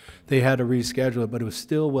rain. They had to reschedule it, but it was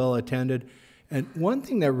still well attended. And one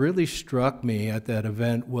thing that really struck me at that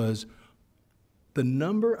event was the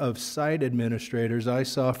number of site administrators I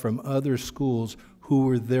saw from other schools who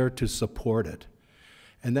were there to support it.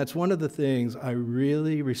 And that's one of the things I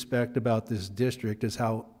really respect about this district, is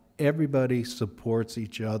how everybody supports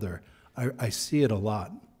each other. I see it a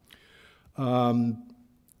lot. I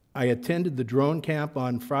attended the drone camp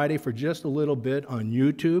on Friday for just a little bit on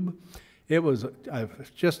YouTube. It was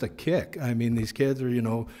just a kick. I mean, these kids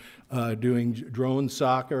are, doing drone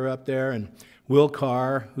soccer up there, and Will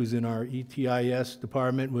Carr, who's in our ETIS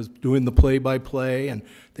department, was doing the play-by-play, and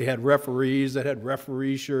they had referees that had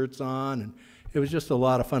referee shirts on, and it was just a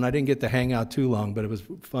lot of fun. I didn't get to hang out too long, but it was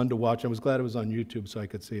fun to watch. I was glad it was on YouTube so I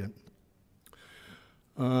could see it.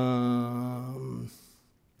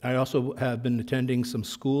 I also have been attending some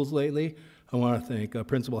schools lately. I want to thank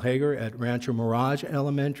Principal Hager at Rancho Mirage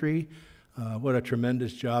Elementary. What a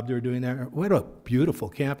tremendous job they're doing there. What a beautiful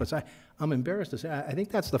campus. I'm embarrassed to say, I think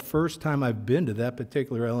that's the first time I've been to that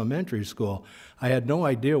particular elementary school. I had no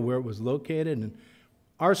idea where it was located, and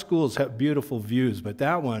our schools have beautiful views, but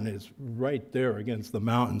that one is right there against the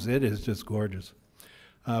mountains. It is just gorgeous.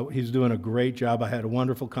 He's doing a great job. I had a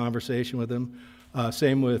wonderful conversation with him.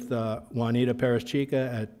 Same with Juanita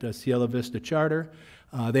Perez-Chica at Cielo Vista Charter.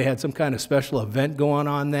 They had some kind of special event going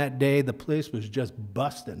on that day. The place was just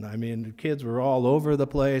busting. I mean, the kids were all over the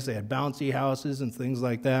place. They had bouncy houses and things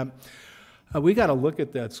like that. We got to look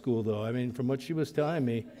at that school, though. I mean, from what she was telling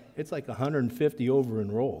me, it's like 150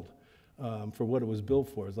 over-enrolled for what it was built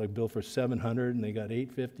for. It's like built for 700, and they got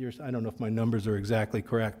 850 or so. I don't know if my numbers are exactly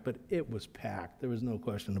correct, but it was packed. There was no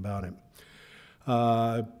question about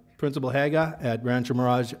it. Principal Haga at Rancho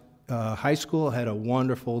Mirage High School, had a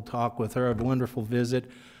wonderful talk with her, a wonderful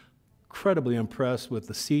visit. Incredibly impressed with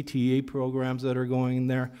the CTE programs that are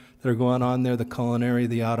going on there, the culinary,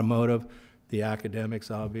 the automotive, the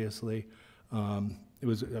academics, obviously. It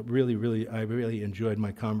was I really enjoyed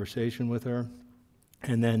my conversation with her.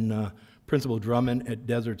 And then Principal Drummond at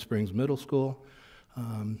Desert Springs Middle School.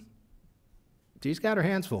 She's got her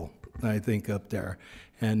hands full, I think, up there.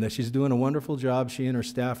 And she's doing a wonderful job. She and her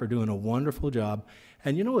staff are doing a wonderful job.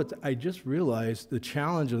 And you know what, I just realized the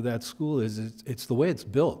challenge of that school is it's the way it's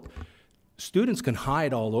built. Students can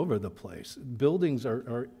hide all over the place. Buildings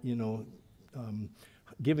are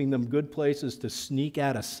giving them good places to sneak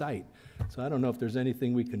out of sight. So I don't know if there's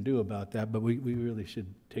anything we can do about that, but we really should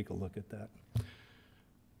take a look at that.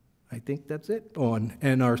 I think that's it. Oh,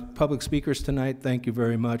 and our public speakers tonight, thank you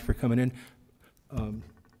very much for coming in.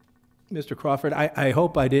 Mr. Crawford, I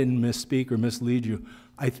hope I didn't misspeak or mislead you.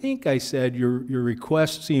 I think I said your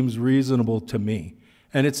request seems reasonable to me,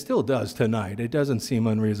 and it still does tonight. It doesn't seem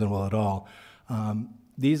unreasonable at all.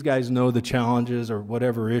 These guys know the challenges or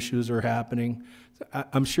whatever issues are happening. So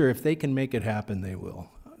I'm sure if they can make it happen, they will.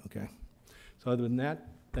 Okay. So other than that,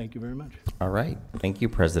 thank you very much. All right. Thank you,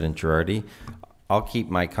 President Girardi. I'll keep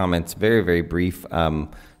my comments very, very brief.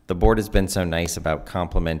 The board has been so nice about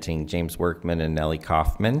complimenting James Workman and Nellie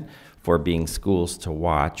Kaufman for being schools to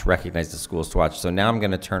watch, recognize the schools to watch. So now I'm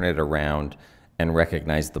going to turn it around and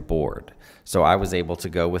recognize the board. So I was able to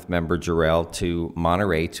go with Member Jarrell to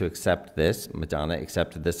Monterey to accept this. Madonna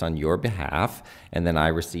accepted this on your behalf, and then I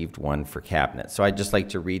received one for cabinet. So I'd just like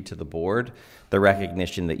to read to the board the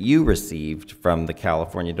recognition that you received from the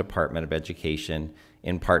California Department of Education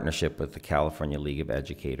in partnership with the California League of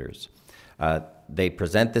Educators. They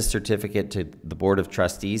present this certificate to the Board of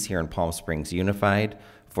Trustees here in Palm Springs Unified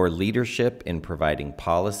for leadership in providing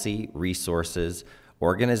policy, resources,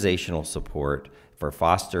 organizational support for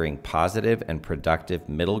fostering positive and productive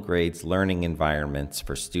middle grades learning environments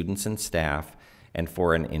for students and staff, and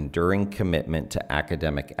for an enduring commitment to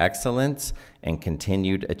academic excellence and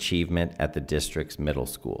continued achievement at the district's middle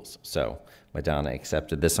schools. So Madonna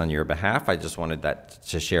accepted this on your behalf. I just wanted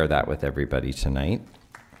to share that with everybody tonight.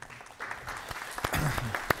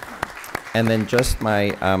 And then just my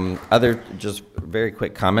just very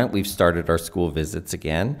quick comment, we've started our school visits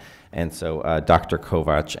again. And so Dr.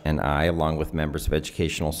 Kovac and I, along with members of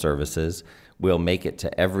Educational Services, will make it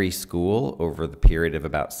to every school over the period of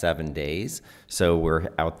about 7 days. So we're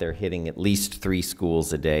out there hitting at least 3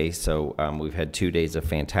 schools a day. So we've had 2 days of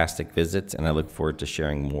fantastic visits, and I look forward to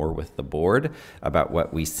sharing more with the board about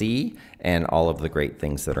what we see and all of the great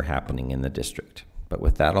things that are happening in the district. But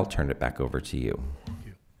with that, I'll turn it back over to you.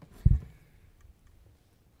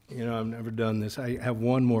 You know, I've never done this. I have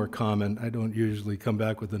one more comment. I don't usually come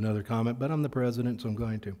back with another comment, but I'm the president, so I'm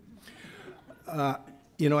going to.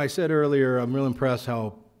 You know, I said earlier, I'm real impressed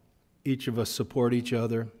how each of us support each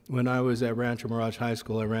other. When I was at Rancho Mirage High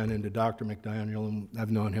School, I ran into Dr. McDaniel, and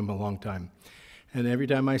I've known him a long time. And every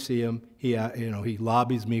time I see him, he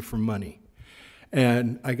lobbies me for money.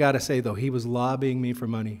 And I got to say, though, he was lobbying me for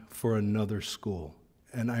money for another school.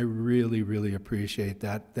 And I really, really appreciate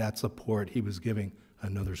that support he was giving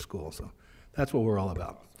another school. So that's what we're all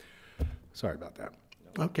about. Sorry about that.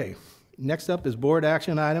 Okay. Next up is board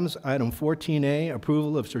action items. Item 14A,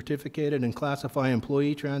 approval of certificated and classified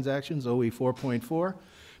employee transactions, OE 4.4.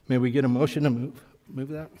 May we get a motion to move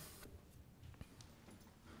that?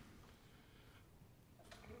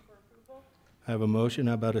 I have a motion.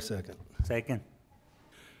 How about a second? Second.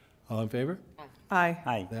 All in favor? Aye.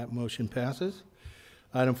 Aye. That motion passes.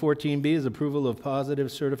 Item 14B is approval of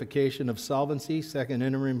positive certification of solvency, second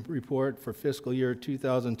interim report for fiscal year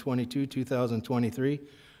 2022-2023,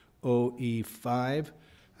 OE5.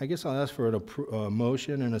 I guess I'll ask for a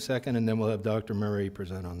motion and a second, and then we'll have Dr. Murray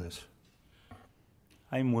present on this.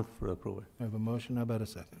 I move for approval. We have a motion. How about a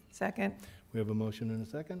second? Second. We have a motion and a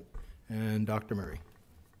second. And Dr. Murray.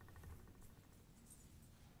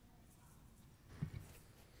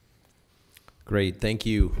 Great, thank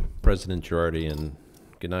you, President Girardi, and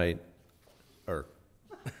good night. Or,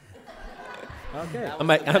 Okay. I'm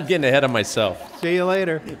getting ahead of myself. See you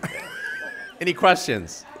later. Any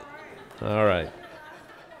questions? All right.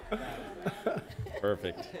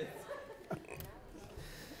 Perfect.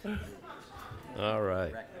 All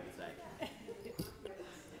right.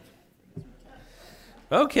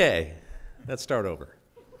 Okay, let's start over.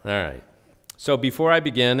 All right. So before I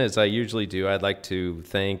begin, as I usually do, I'd like to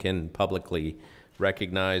thank and publicly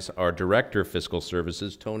recognize our Director of Fiscal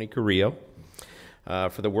Services, Tony Carrillo,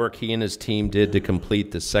 for the work he and his team did to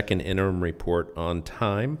complete the second interim report on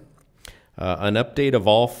time. An update of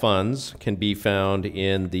all funds can be found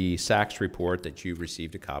in the SACS report that you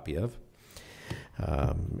received a copy of.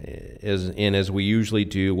 As we usually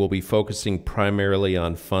do, we'll be focusing primarily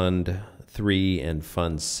on Fund 3 and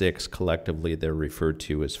Fund 6. Collectively, they're referred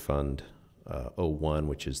to as Fund 01,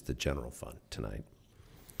 which is the general fund tonight.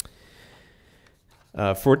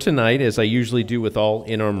 For tonight, as I usually do with all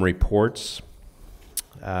interim reports,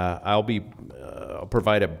 I'll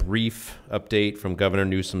provide a brief update from Governor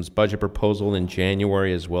Newsom's budget proposal in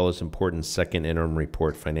January, as well as important second interim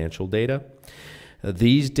report financial data.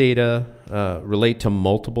 These data relate to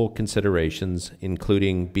multiple considerations,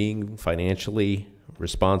 including being financially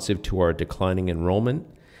responsive to our declining enrollment,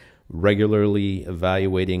 regularly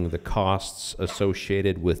evaluating the costs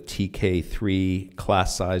associated with TK3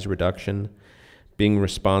 class size reduction, being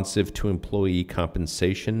responsive to employee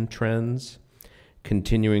compensation trends,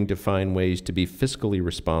 continuing to find ways to be fiscally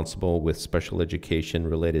responsible with special education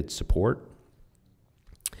related support,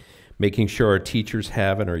 making sure our teachers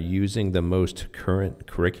have and are using the most current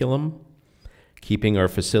curriculum, keeping our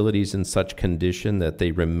facilities in such condition that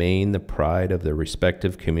they remain the pride of their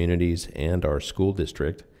respective communities and our school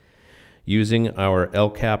district, using our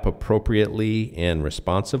LCAP appropriately and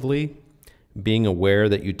responsively, being aware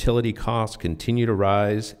that utility costs continue to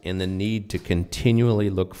rise and the need to continually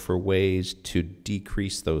look for ways to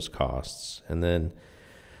decrease those costs. And then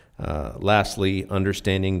lastly,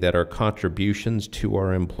 understanding that our contributions to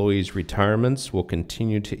our employees' retirements will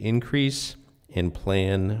continue to increase and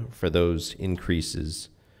plan for those increases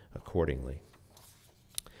accordingly.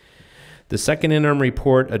 The second interim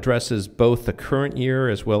report addresses both the current year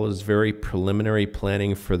as well as very preliminary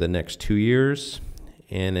planning for the next 2 years.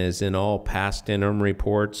 And as in all past interim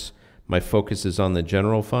reports, my focus is on the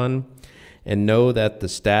general fund. And know that the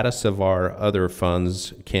status of our other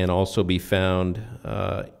funds can also be found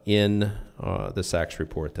in the SACS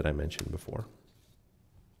report that I mentioned before.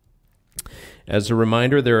 As a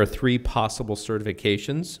reminder, there are 3 possible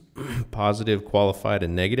certifications, positive, qualified,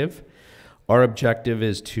 and negative. Our objective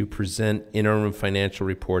is to present interim financial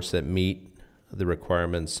reports that meet the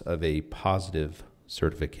requirements of a positive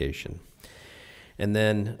certification. And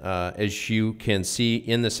then, as you can see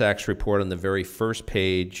in the SACS report on the very first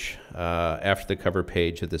page, after the cover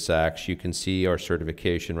page of the SACS, you can see our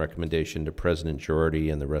certification recommendation to President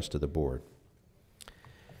Girardi and the rest of the board.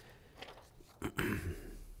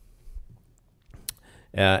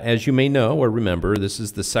 As you may know or remember, this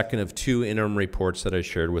is the second of 2 interim reports that I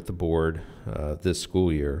shared with the board this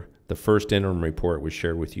school year. The first interim report was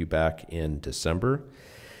shared with you back in December.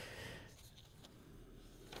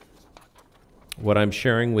 What I'm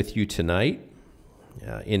sharing with you tonight,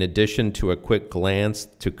 in addition to a quick glance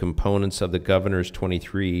to components of the governor's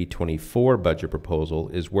 23-24 budget proposal,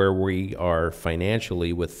 is where we are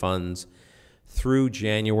financially with funds through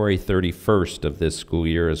January 31st of this school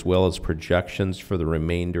year, as well as projections for the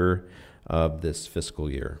remainder of this fiscal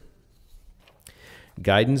year.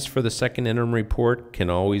 Guidance for the second interim report can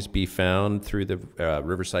always be found through the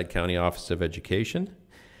Riverside County Office of Education.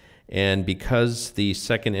 And because the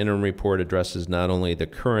second interim report addresses not only the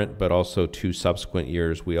current but also 2 subsequent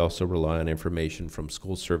years, we also rely on information from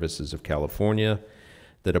School Services of California,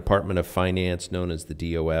 the Department of Finance, known as the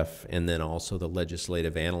DOF, and then also the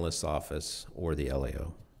Legislative Analyst's Office, or the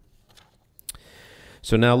LAO.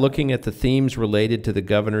 So now looking at the themes related to the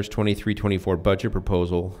governor's 23-24 budget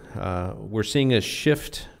proposal, we're seeing a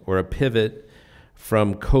shift or a pivot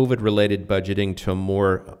from COVID-related budgeting to a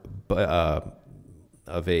more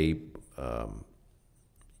of a, let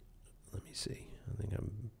me see, I think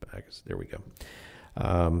I'm back, there we go,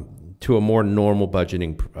 to a more normal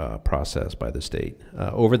budgeting process by the state.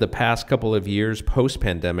 Over the past couple of years,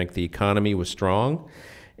 post-pandemic, the economy was strong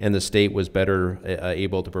and the state was better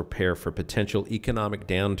able to prepare for potential economic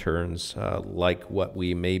downturns like what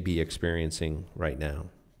we may be experiencing right now.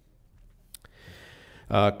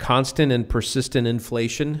 Constant and persistent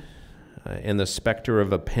inflation and the specter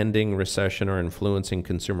of a pending recession are influencing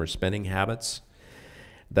consumer spending habits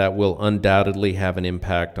that will undoubtedly have an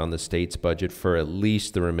impact on the state's budget for at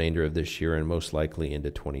least the remainder of this year and most likely into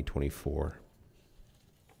 2024.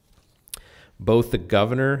 Both the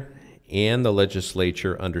governor and the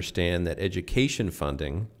legislature understand that education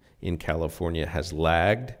funding in California has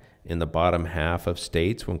lagged in the bottom half of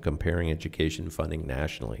states when comparing education funding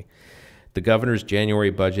nationally. The governor's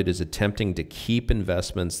January budget is attempting to keep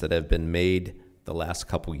investments that have been made the last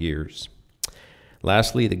couple years.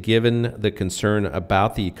 Lastly, given the concern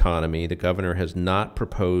about the economy, the governor has not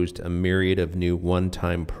proposed a myriad of new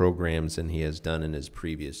one-time programs than he has done in his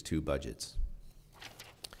previous two budgets.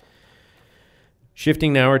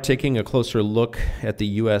 Shifting now, we're taking a closer look at the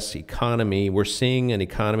U.S. economy. We're seeing an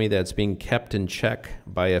economy that's being kept in check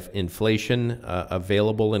by inflation,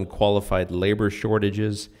 available and qualified labor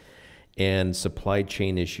shortages, and supply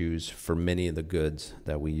chain issues for many of the goods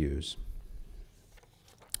that we use.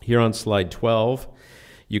 Here on slide 12,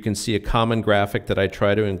 you can see a common graphic that I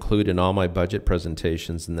try to include in all my budget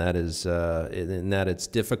presentations, and that is in that it's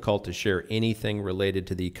difficult to share anything related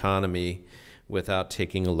to the economy without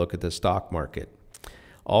taking a look at the stock market.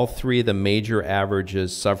 All three of the major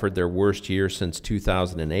averages suffered their worst year since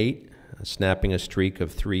 2008, snapping a streak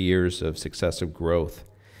of 3 years of successive growth.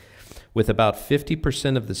 With about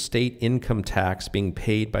 50% of the state income tax being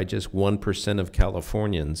paid by just 1% of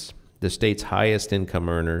Californians, the state's highest income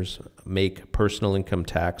earners make personal income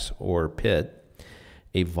tax, or PIT,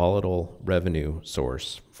 a volatile revenue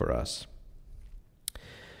source for us.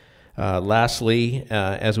 Lastly,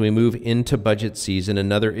 as we move into budget season,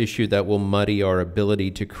 another issue that will muddy our ability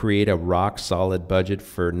to create a rock-solid budget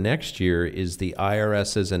for next year is the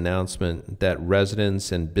IRS's announcement that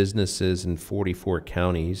residents and businesses in 44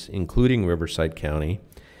 counties, including Riverside County,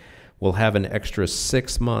 will have an extra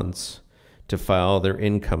 6 months to file their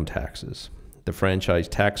income taxes. The Franchise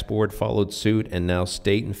Tax Board followed suit, and now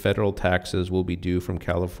state and federal taxes will be due from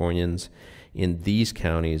Californians in these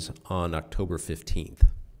counties on October 15th.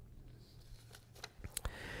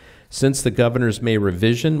 Since the governor's May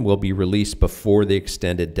revision will be released before the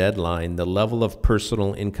extended deadline, the level of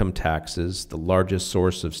personal income taxes, the largest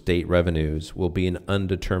source of state revenues, will be an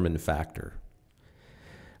undetermined factor.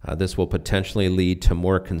 This will potentially lead to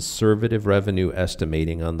more conservative revenue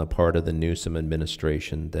estimating on the part of the Newsom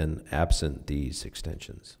administration than absent these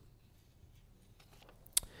extensions.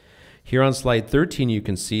 Here on slide 13, you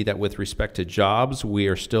can see that with respect to jobs, we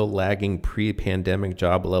are still lagging pre-pandemic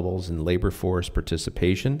job levels in labor force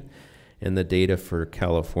participation, and the data for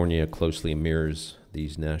California closely mirrors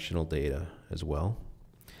these national data as well.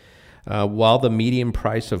 While the median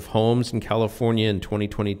price of homes in California in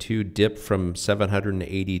 2022 dipped from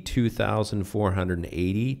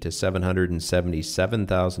 $782,480 to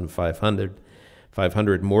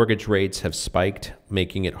 $777,500, mortgage rates have spiked,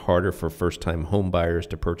 making it harder for first-time home buyers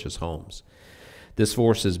to purchase homes. This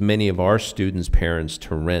forces many of our students' parents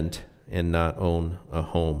to rent and not own a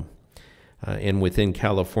home. And within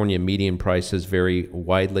California, median prices vary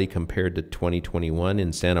widely compared to 2021.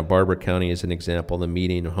 In Santa Barbara County, as an example, the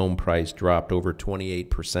median home price dropped over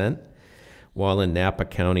 28%, while in Napa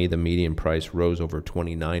County, the median price rose over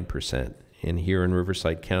 29%. And here in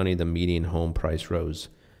Riverside County, the median home price rose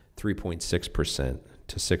 3.6%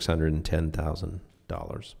 to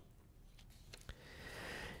 $610,000.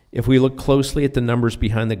 If we look closely at the numbers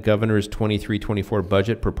behind the governor's 23-24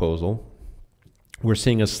 budget proposal, we're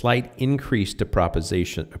seeing a slight increase to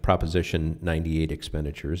Proposition 98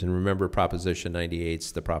 expenditures. And remember, Proposition 98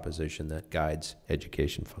 is the proposition that guides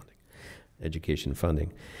education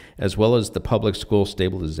funding, as well as the public school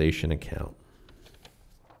stabilization account.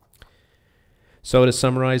 So to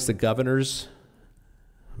summarize the governor's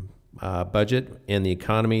budget and the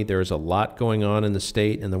economy, there's a lot going on in the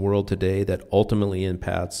state and the world today that ultimately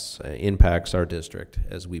impacts our district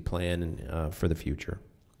as we plan for the future.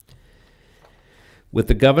 With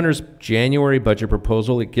the governor's January budget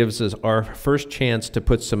proposal, it gives us our first chance to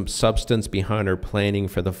put some substance behind our planning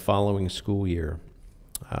for the following school year.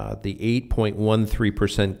 The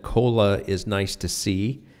 8.13% COLA is nice to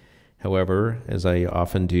see. However, as I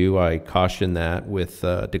often do, I caution that with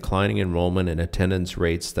declining enrollment and attendance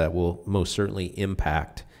rates that will most certainly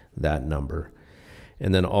impact that number.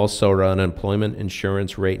 And then also our unemployment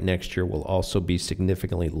insurance rate next year will also be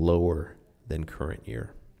significantly lower than current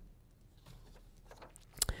year.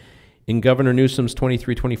 In Governor Newsom's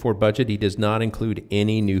 23-24 budget, he does not include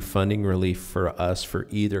any new funding relief for us for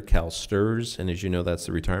either CalSTRS, and as you know, that's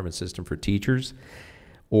the retirement system for teachers,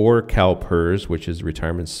 or CalPERS, which is the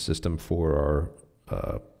retirement system for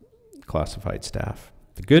our classified staff.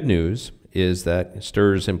 The good news is that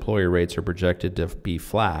STRS employer rates are projected to be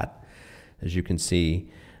flat as you can see,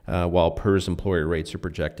 while PERS employer rates are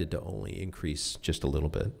projected to only increase just a little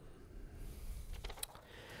bit.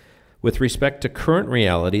 With respect to current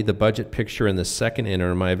reality, the budget picture in the second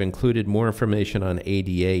interim, I've included more information on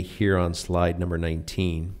ADA here on slide number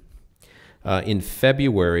 19. In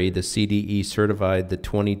February, the CDE certified the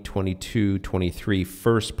 2022-23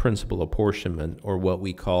 first principal apportionment, or what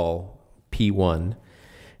we call P1,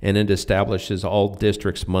 and it establishes all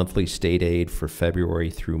districts' monthly state aid for February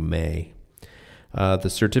through May. The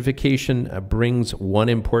certification brings one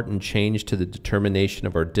important change to the determination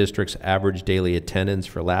of our district's average daily attendance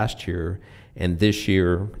for last year and this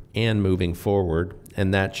year and moving forward,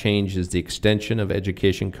 and that change is the extension of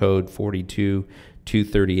Education Code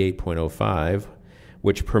 42238.05,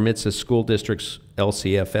 which permits a school district's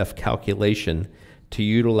LCFF calculation to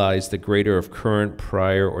utilize the greater of current,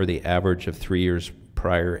 prior, or the average of 3 years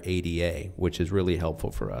prior ADA, which is really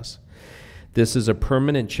helpful for us. This is a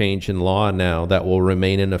permanent change in law now that will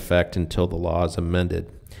remain in effect until the law is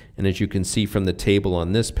amended. And as you can see from the table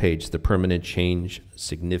on this page, the permanent change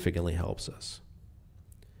significantly helps us.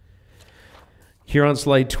 Here on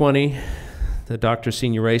slide 20, the Dr.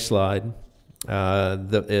 Signoret slide,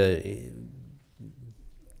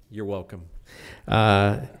 you're welcome.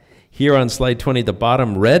 Here on slide 20, the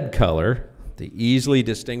bottom red color, the easily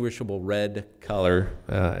distinguishable red color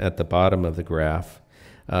at the bottom of the graph,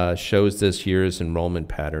 shows this year's enrollment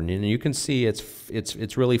pattern, and you can see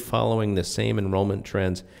it's really following the same enrollment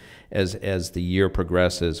trends as the year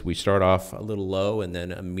progresses. We start off a little low, and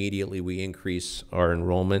then immediately we increase our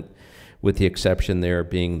enrollment, with the exception there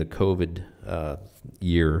being the COVID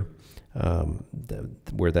year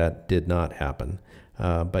where that did not happen.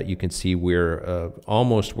 But you can see we're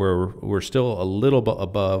we're still a little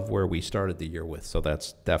above where we started the year with, so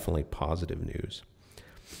that's definitely positive news.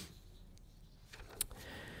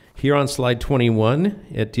 Here on slide 21,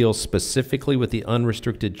 it deals specifically with the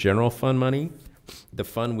unrestricted general fund money, the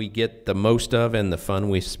fund we get the most of and the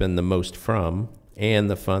fund we spend the most from, and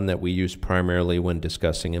the fund that we use primarily when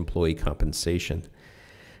discussing employee compensation.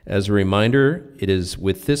 As a reminder, it is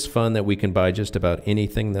with this fund that we can buy just about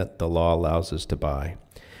anything that the law allows us to buy.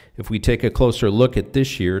 If we take a closer look at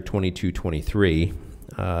this year, 22-23,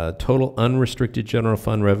 total unrestricted general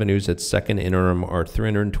fund revenues at second interim are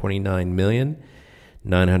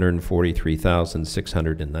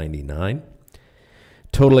 $329,943,699.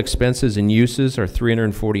 Total expenses and uses are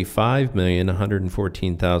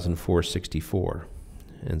 $345,114,464.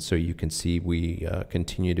 And so you can see we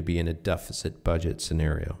continue to be in a deficit budget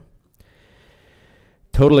scenario.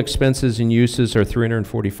 Total expenses and uses are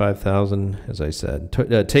 $345,000, as I said.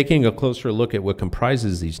 Taking a closer look at what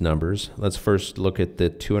comprises these numbers, let's first look at the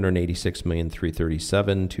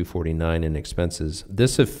 $286,337,249 in expenses.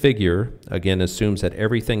 This figure, again, assumes that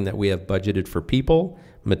everything that we have budgeted for people,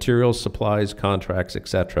 materials, supplies, contracts,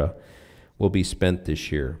 etc., will be spent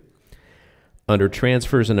this year. Under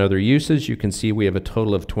transfers and other uses, you can see we have a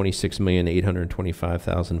total of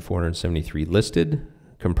 $26,825,473 listed.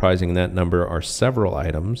 Comprising that number are several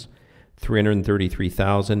items: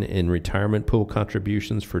 $333,000 in retirement pool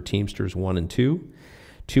contributions for Teamsters 1 and 2,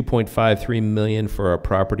 $2.53 million for our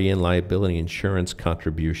property and liability insurance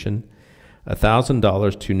contribution,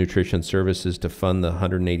 $1,000 to nutrition services to fund the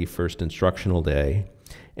 181st instructional day,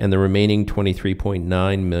 and the remaining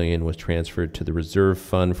 $23.9 million was transferred to the reserve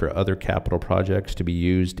fund for other capital projects to be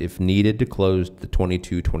used if needed to close the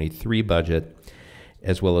 22-23 budget,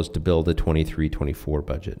 as well as to build the 23-24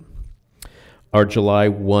 budget. Our July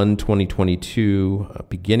 1, 2022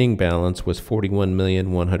 beginning balance was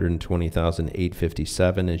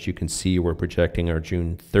 $41,120,857. As you can see, we're projecting our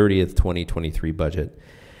June 30th, 2023 budget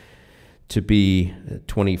to be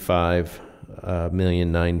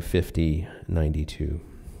 $25,950,092.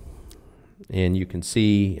 And you can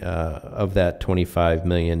see of that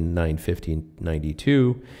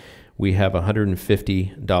 $25,950,092, we have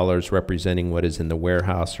 $150 representing what is in the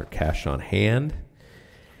warehouse or cash on hand.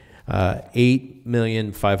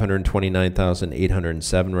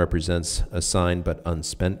 $8,529,807 represents assigned but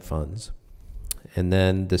unspent funds. And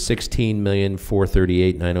then the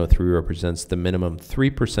 $16,438,903 represents the minimum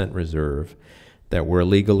 3% reserve that we're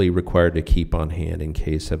legally required to keep on hand in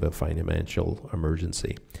case of a financial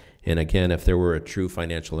emergency. And again, if there were a true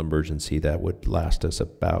financial emergency, that would last us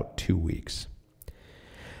about 2 weeks.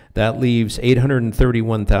 That leaves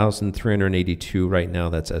 $831,382 right now.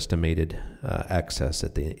 That's estimated excess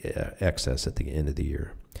at the end of the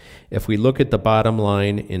year. If we look at the bottom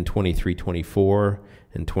line in 23-24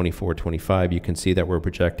 and 24-25, you can see that we're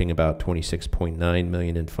projecting about $26.9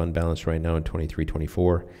 million in fund balance right now in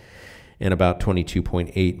 23-24, and about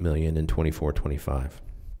 $22.8 million in 24-25.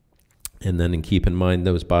 And then keep in mind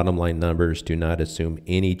those bottom line numbers do not assume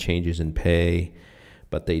any changes in pay,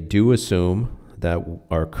 but they do assume that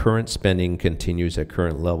our current spending continues at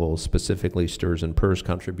current levels, specifically STRS and PERS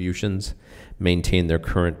contributions maintain their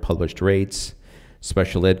current published rates,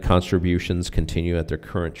 special ed contributions continue at their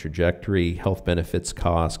current trajectory, health benefits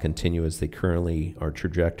costs continue as they currently are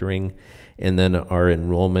trajectorying, and then our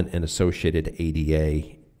enrollment and associated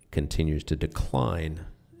ADA continues to decline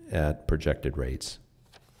at projected rates.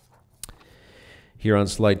 Here on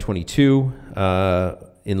slide 22,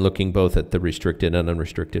 in looking both at the restricted and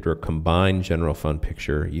unrestricted or combined general fund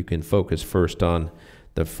picture, you can focus first on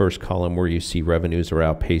the first column where you see revenues are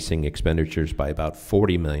outpacing expenditures by about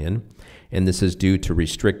 40 million, and this is due to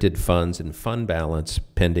restricted funds and fund balance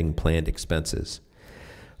pending planned expenses.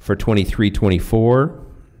 For 23-24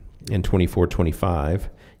 and 24-25,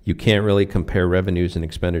 you can't really compare revenues and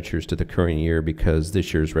expenditures to the current year because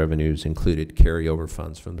this year's revenues included carryover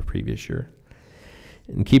funds from the previous year.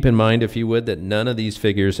 And keep in mind, if you would, that none of these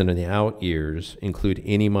figures in the out years include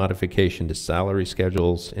any modification to salary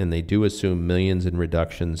schedules, and they do assume millions in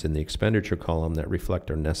reductions in the expenditure column that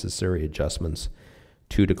reflect our necessary adjustments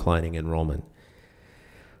to declining enrollment.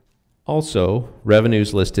 Also,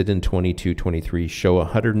 revenues listed in 22-23 show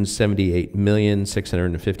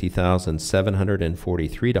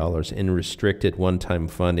 $178,650,743 in restricted one-time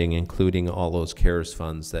funding, including all those CARES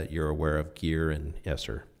funds that you're aware of, GEAR and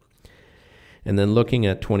ESSER. And then looking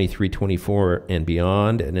at 23-24 and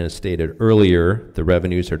beyond, and as stated earlier, the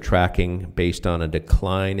revenues are tracking based on a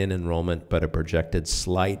decline in enrollment, but a projected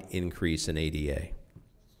slight increase in ADA.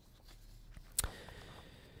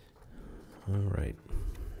 All right.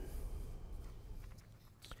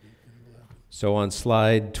 So on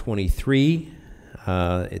slide 23,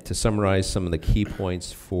 to summarize some of the key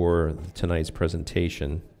points for tonight's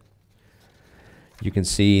presentation, you can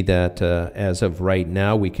see that as of right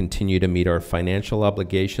now, we continue to meet our financial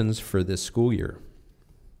obligations for this school year.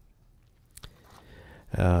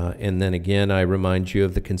 And then again, I remind you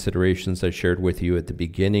of the considerations I shared with you at the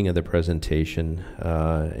beginning of the presentation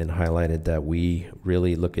and highlighted that we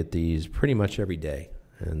really look at these pretty much every day,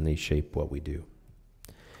 and they shape what we do.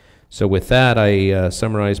 So with that, I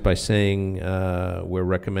summarize by saying we're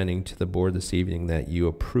recommending to the board this evening that you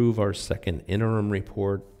approve our second interim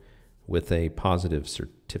report with a positive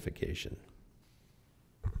certification.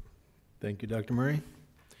 Thank you, Dr. Murray.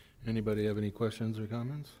 Anybody have any questions or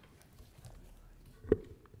comments?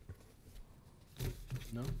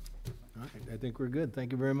 No? All right, I think we're good.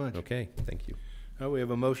 Thank you very much. Okay, thank you. All right, we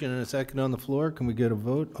have a motion and a second on the floor. Can we get a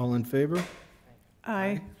vote? All in favor?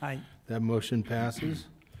 Aye. Aye. That motion passes.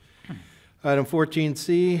 Item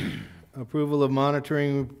 14C, approval of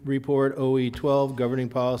monitoring report OE12, governing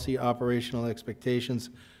policy, operational expectations,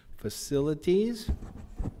 facilities.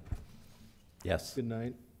 Yes. Good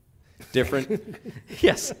night. Different?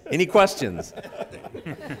 Yes. Any questions?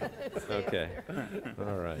 Okay.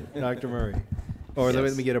 All right. Dr. Murray. Or Yes.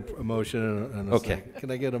 let me get a motion and a Okay. second.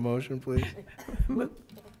 Can I get a motion, please? We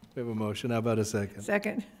have a motion. How about a second?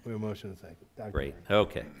 Second. We have a motion and a second. Dr. Great.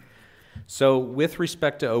 Okay. So with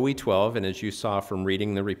respect to OE12, and as you saw from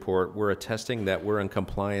reading the report, we're attesting that we're in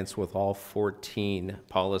compliance with all 14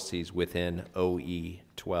 policies within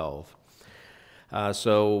OE12.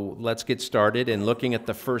 So let's get started. And looking at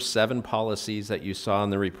the first 7 policies that you saw in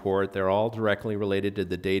the report, they're all directly related to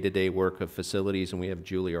the day-to-day work of facilities, and we have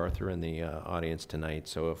Julie Arthur in the audience tonight.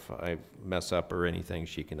 So if I mess up or anything,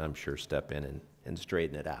 she can, I'm sure, step in and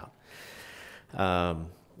straighten it out.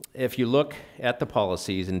 If you look at the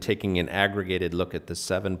policies and taking an aggregated look at the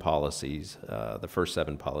 7 policies, the first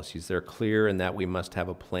 7 policies, they're clear in that we must have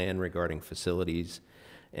a plan regarding facilities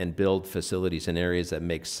and build facilities in areas that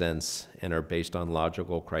make sense and are based on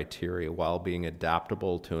logical criteria while being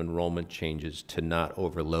adaptable to enrollment changes to not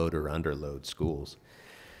overload or underload schools.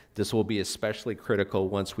 This will be especially critical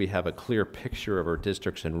once we have a clear picture of our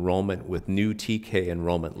district's enrollment with new TK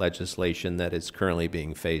enrollment legislation that is currently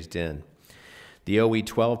being phased in. The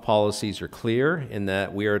OE12 policies are clear in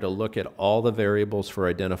that we are to look at all the variables for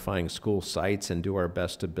identifying school sites and do our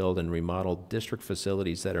best to build and remodel district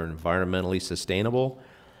facilities that are environmentally sustainable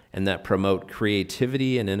and that promote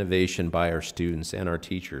creativity and innovation by our students and our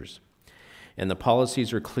teachers. And the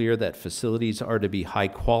policies are clear that facilities are to be high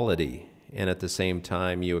quality, and at the same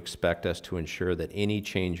time you expect us to ensure that any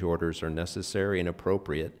change orders are necessary and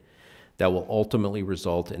appropriate that will ultimately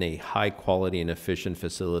result in a high quality and efficient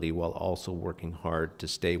facility while also working hard to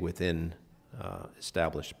stay within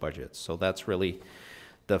established budgets. So that's really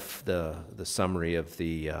the summary of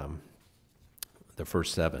the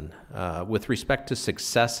first 7. With respect to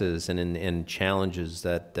successes and challenges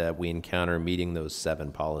that we encounter meeting those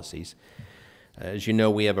 7 policies, As you know,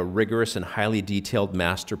 we have a rigorous and highly detailed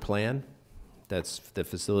master plan that's the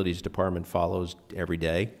facilities department follows every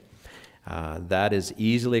day. That is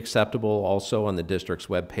easily acceptable also on the district's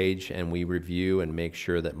webpage, and we review and make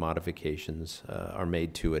sure that modifications are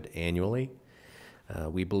made to it annually.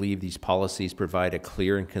 We believe these policies provide a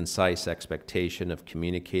clear and concise expectation of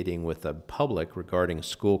communicating with the public regarding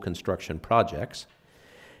school construction projects,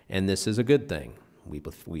 and this is a good thing,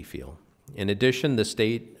 we feel. In addition,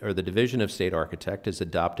 the Division of State Architect has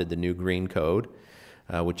adopted the new Green Code,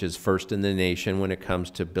 which is first in the nation when it comes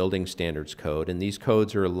to building standards code, and these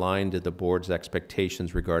codes are aligned to the board's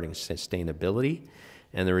expectations regarding sustainability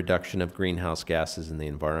and the reduction of greenhouse gases in the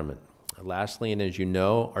environment. Lastly, and as you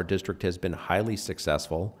know, our district has been highly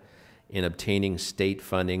successful in obtaining state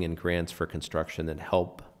funding and grants for construction that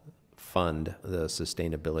help fund the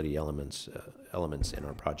sustainability elements in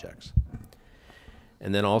our projects.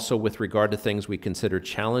 And then also with regard to things we consider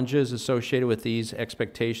challenges associated with these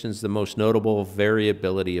expectations, the most notable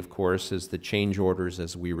variability, of course, is the change orders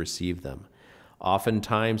as we receive them.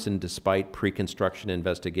 Oftentimes, and despite pre-construction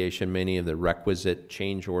investigation, many of the requisite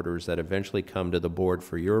change orders that eventually come to the board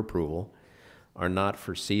for your approval are not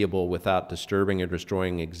foreseeable without disturbing or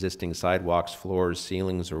destroying existing sidewalks, floors,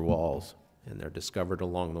 ceilings, or walls, and they're discovered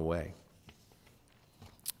along the way.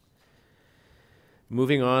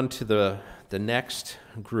 Moving on to the next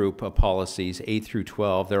group of policies, 8 through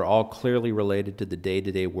 12, they're all clearly related to the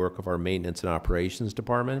day-to-day work of our maintenance and operations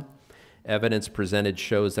department. Evidence presented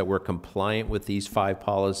shows that we're compliant with these 5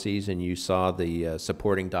 policies, and you saw the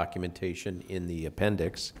supporting documentation in the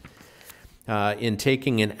appendix. In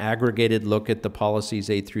taking an aggregated look at the policies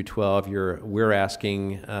 8 through 12, you are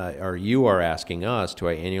asking us to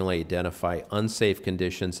annually identify unsafe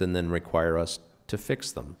conditions and then require us to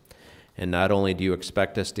fix them. And not only do you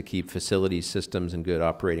expect us to keep facility systems in good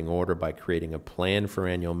operating order by creating a plan for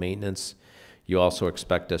annual maintenance, you also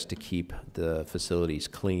expect us to keep the facilities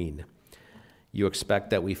clean. You expect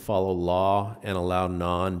that we follow law and allow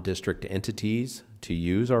non-district entities to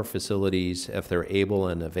use our facilities if they're able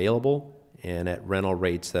and available and at rental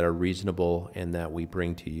rates that are reasonable and that we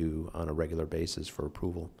bring to you on a regular basis for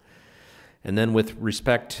approval. And then with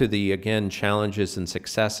respect to the, again, challenges and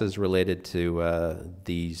successes related to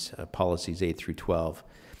these policies 8 through 12,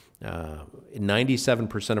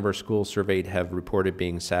 97% of our schools surveyed have reported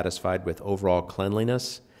being satisfied with overall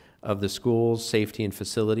cleanliness of the schools, safety and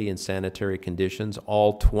facility and sanitary conditions.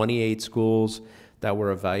 All 28 schools that were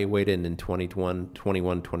evaluated in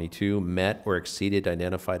 21-22 met or exceeded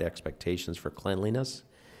identified expectations for cleanliness.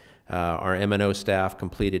 Our M&O staff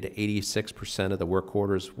completed 86% of the work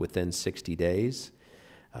orders within 60 days.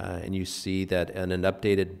 And you see that an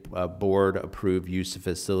updated board-approved use of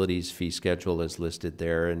facilities fee schedule is listed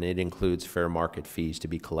there, and it includes fair market fees to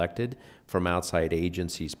be collected from outside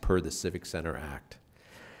agencies per the Civic Center Act.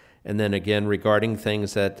 And then again, regarding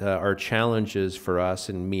things that are challenges for us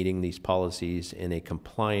in meeting these policies in a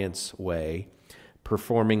compliance way,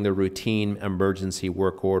 performing the routine emergency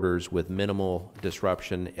work orders with minimal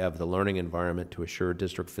disruption of the learning environment to assure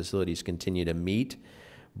district facilities continue to meet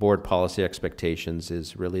board policy expectations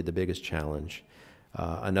is really the biggest challenge.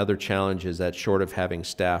 Another challenge is that short of having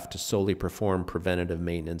staff to solely perform preventative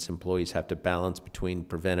maintenance, employees have to balance between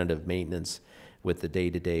preventative maintenance with the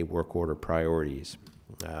day-to-day work order priorities.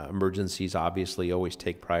 Emergencies obviously always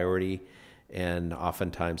take priority, and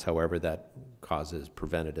oftentimes, however, that causes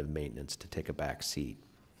preventative maintenance to take a back seat.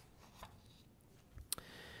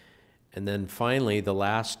 And then finally, the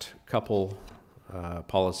last couple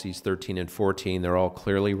policies, 13 and 14, they're all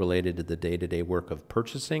clearly related to the day-to-day work of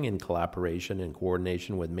purchasing in collaboration and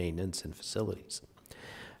coordination with maintenance and facilities.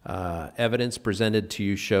 Evidence presented to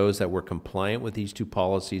you shows that we're compliant with these 2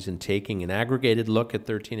 policies, and taking an aggregated look at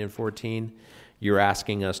 13 and 14, you're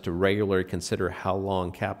asking us to regularly consider how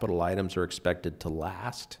long capital items are expected to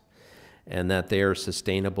last and that they are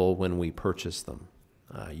sustainable when we purchase them.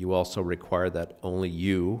 You also require that only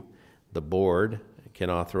you, the board, can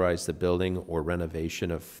authorize the building or renovation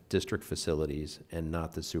of district facilities and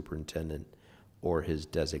not the superintendent or his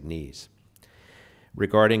designees.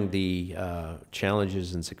 Regarding the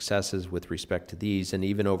challenges and successes with respect to these, and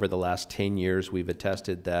even over the last 10 years, we've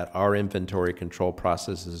attested that our inventory control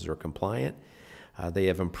processes are compliant. They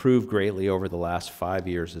have improved greatly over the last 5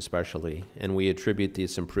 years especially, and we attribute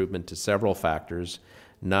this improvement to several factors,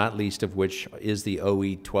 not least of which is the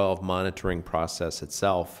OE12 monitoring process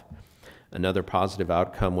itself. Another positive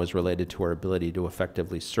outcome was related to our ability to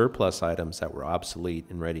effectively surplus items that were obsolete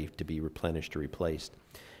and ready to be replenished or replaced.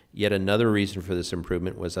 Yet another reason for this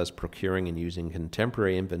improvement was us procuring and using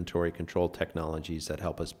contemporary inventory control technologies that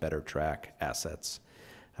help us better track assets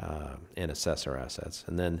and assess our assets.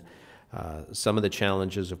 And then Some of the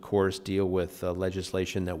challenges, of course, deal with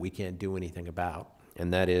legislation that we can't do anything about,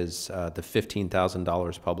 and that is the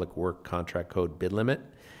 $15,000 public work contract code bid limit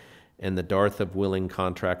and the dearth of willing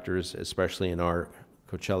contractors, especially in our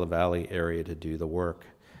Coachella Valley area, to do the work.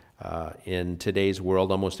 In today's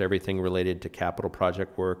world, almost everything related to capital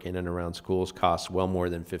project work in and around schools costs well more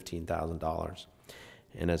than $15,000.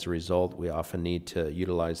 And as a result, we often need to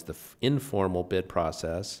utilize the informal bid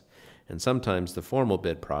process and sometimes the formal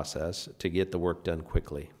bid process to get the work done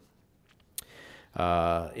quickly.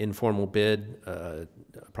 Informal bid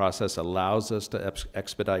process allows us to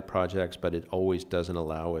expedite projects, but it always doesn't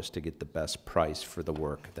allow us to get the best price for the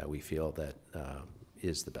work that we feel that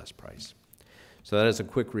is the best price. So that is a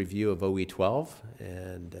quick review of OE12,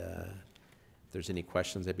 and if there's any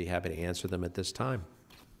questions, I'd be happy to answer them at this time.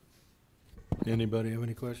 Anybody have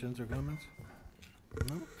any questions or comments?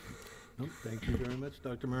 No? Nope. Thank you very much,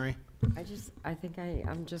 Dr. Murray. I just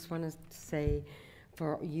want to say,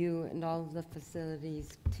 for you and all of the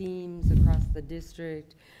facilities teams across the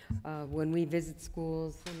district, when we visit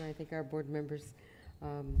schools, and I think our board members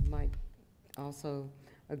might also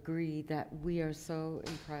agree that we are so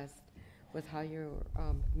impressed with how you're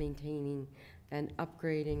maintaining and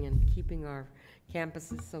upgrading and keeping our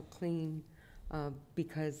campuses so clean,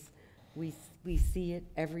 because we see it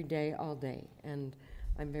every day, all day, and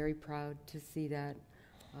I'm very proud to see that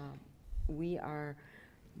we are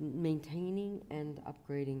maintaining and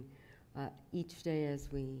upgrading each day as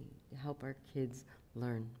we help our kids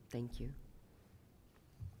learn. Thank you.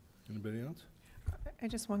 Anybody else? I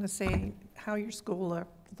just want to say how your school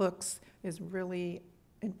looks is really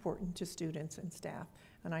important to students and staff.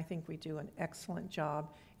 And I think we do an excellent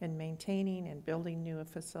job in maintaining and building new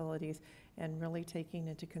facilities and really taking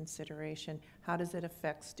into consideration how does it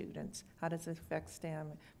affect students, how does it affect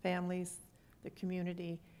families, the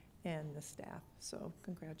community, and the staff. So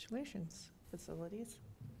congratulations, facilities.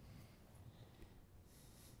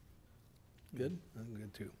 Good? I'm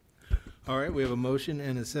good too. All right, we have a motion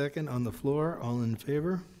and a second on the floor. All in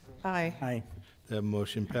favor? Aye. Aye. That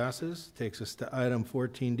motion passes. Takes us to item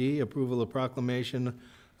 14D, approval of proclamation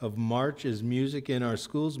of March as Music in Our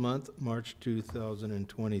Schools Month, March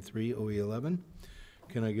 2023, OE11.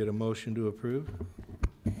 Can I get a motion to approve?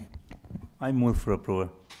 I move for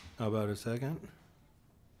approval. How about a second?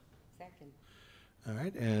 Second. All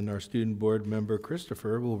right, and our student board member,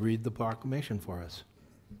 Christopher, will read the proclamation for us.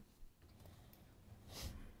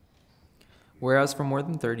 Whereas for more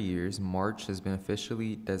than 30 years, March has been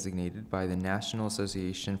officially designated by the National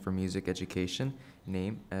Association for Music Education,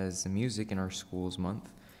 named as the Music in Our Schools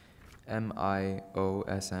Month,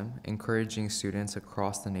 MIOSM, encouraging students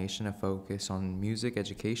across the nation to focus on music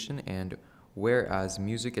education, and whereas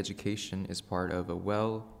music education is part of a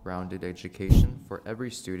well-rounded education for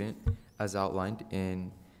every student, as outlined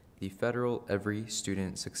in the federal Every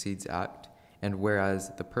Student Succeeds Act, and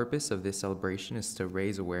whereas the purpose of this celebration is to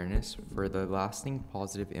raise awareness for the lasting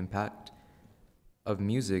positive impact of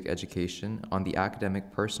music education on the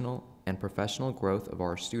academic, personal, and professional growth of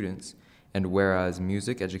our students, and whereas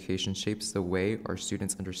music education shapes the way our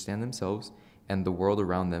students understand themselves and the world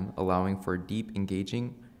around them, allowing for deep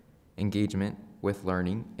engagement with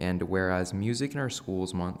learning, and whereas Music in Our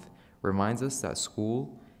Schools Month reminds us that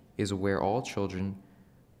school is where all children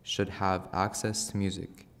should have access to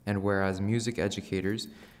music, and whereas music educators,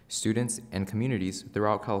 students, and communities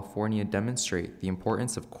throughout California demonstrate the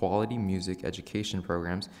importance of quality music education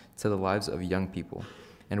programs to the lives of young people,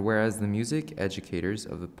 and whereas the music educators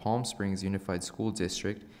of the Palm Springs Unified School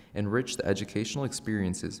District enrich the educational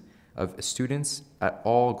experiences of students at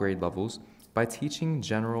all grade levels by teaching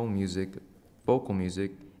general music, vocal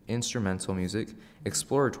music, instrumental music,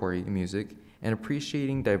 exploratory music, and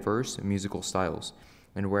appreciating diverse musical styles.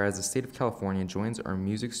 And whereas the state of California joins our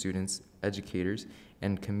music students, educators,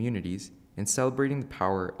 and communities in celebrating the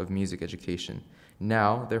power of music education.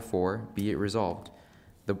 Now, therefore, be it resolved,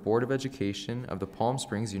 the Board of Education of the Palm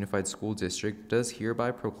Springs Unified School District does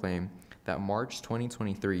hereby proclaim that March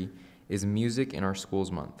 2023 is Music in Our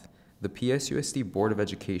Schools Month. The PSUSD Board of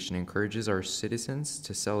Education encourages our citizens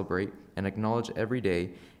to celebrate and acknowledge every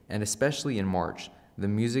day, and especially in March, that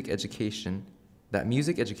music education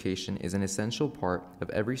is an essential part of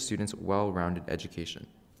every student's well-rounded education.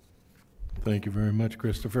 Thank you very much,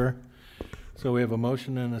 Christopher. So we have a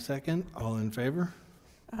motion and a second. All in favor?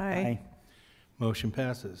 Aye. Motion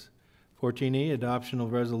passes. 14E, adoption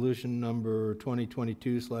of resolution number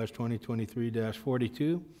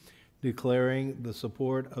 2022/2023-42, declaring the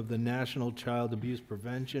support of the National Child Abuse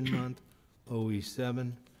Prevention Month, OE7.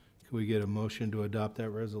 Can we get a motion to adopt that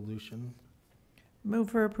resolution? Move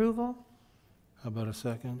for approval. How about a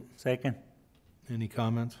second? Second. Any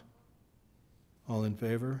comments? All in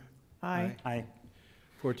favor? Aye. Aye.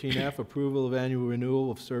 14F, approval of annual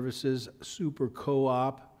renewal of services Super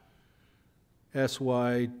Co-op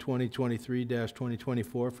SY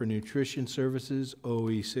 2023-2024 for nutrition services,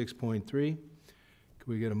 OE 6.3. Can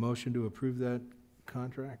we get a motion to approve that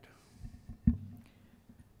contract?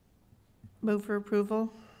 Move for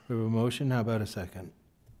approval. We have a motion. How about a second?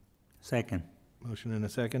 Second. Motion and a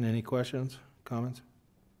second. Any questions, comments?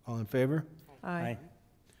 All in favor? Aye.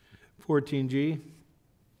 14G,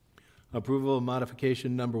 approval of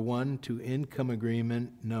modification number 1 to income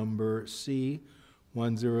agreement number C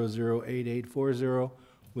 1008840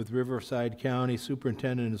 with Riverside County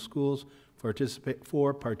Superintendent of Schools for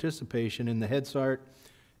participation in the Head Start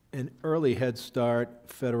and Early Head Start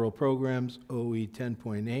federal programs, OE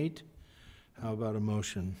 10.8. How about a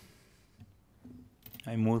motion?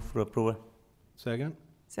 I move for approval. Second?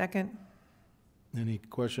 Second. Any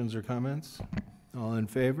questions or comments? All in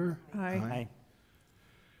favor? Aye.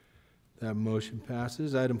 That motion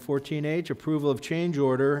passes. Item 14H, approval of change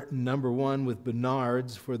order number 1 with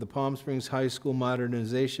Bernard's for the Palm Springs High School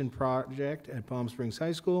Modernization Project at Palm Springs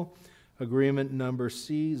High School. Agreement number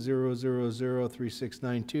C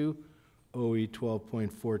 0003692, OE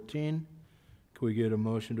 12.14. Can we get a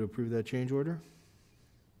motion to approve that change order?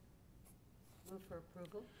 Move for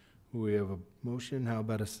approval. We have a motion. How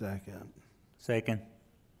about a second? Second.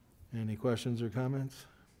 Any questions or comments?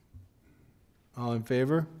 All in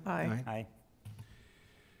favor? Aye. Aye.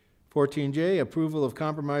 14J, approval of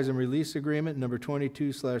compromise and release agreement number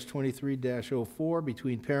 22/23-04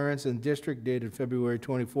 between parents and district dated February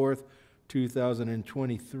 24th,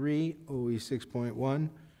 2023, OE 6.1.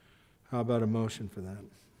 How about a motion for that?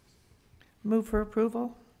 Move for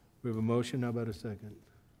approval. We have a motion. How about a second?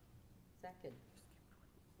 Second.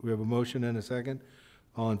 We have a motion and a second.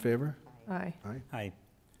 All in favor? Aye. Aye. Aye.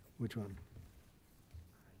 Which one?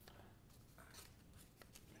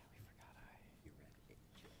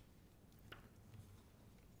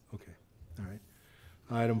 Okay, all right.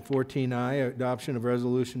 Item 14I, adoption of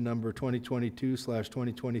resolution number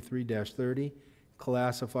 2022/2023-30,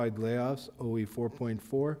 classified layoffs, OE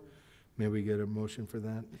 4.4. May we get a motion for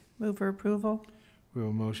that? Move for approval. We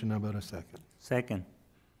have a motion. How about a second? Second.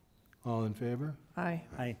 All in favor? Aye.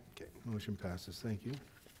 Aye. Okay, motion passes. Thank you.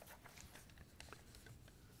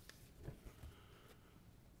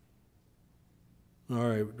 All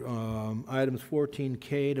right, items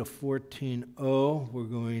 14K to 14O, we're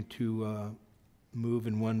going to move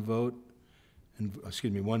in one vote, and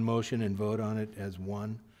one motion and vote on it as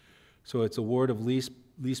one. So it's award of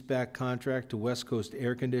leaseback contract to West Coast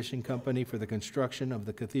Air Conditioning Company for the construction of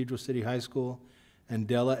the Cathedral City High School and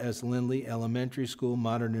Della S. Lindley Elementary School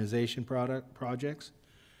modernization projects.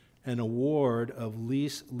 An award of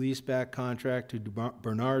leaseback contract to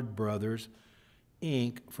Bernard Brothers,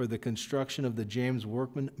 Inc. for the construction of the James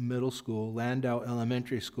Workman Middle School, Landau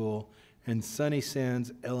Elementary School, and Sunny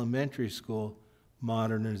Sands Elementary School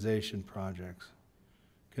modernization projects.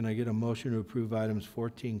 Can I get a motion to approve items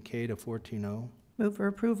 14K to 14O? Move for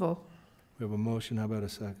approval. We have a motion. How about a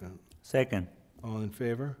second? Second. All in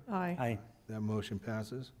favor? Aye. Aye. That motion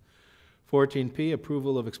passes. 14P,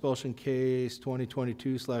 approval of expulsion case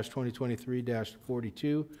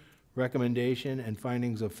 2022/2023-42, recommendation and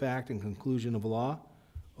findings of fact and conclusion of law,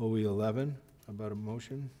 OE 11. How about a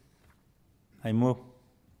motion? I move.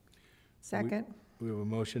 Second. We have a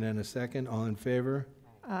motion and a second. All in favor?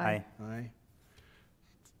 Aye. Aye.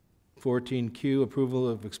 14Q, approval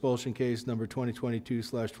of expulsion case number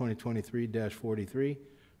 2022/2023-43,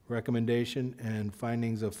 recommendation and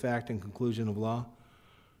findings of fact and conclusion of law.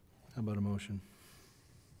 How about a motion?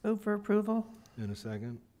 Move for approval. And a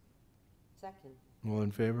second? Second. All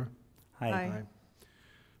in favor? Aye.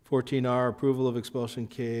 14R, approval of expulsion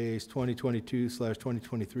case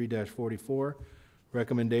 2022/2023-44,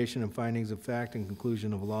 recommendation and findings of fact and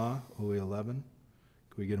conclusion of law, OE 11.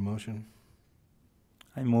 Can we get a motion?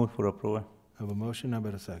 I move for approval. Have a motion, how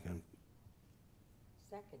about a second?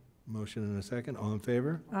 Second. Motion and a second, all in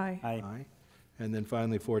favor? Aye. Aye. And then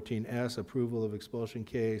finally, 14S, approval of expulsion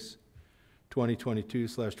case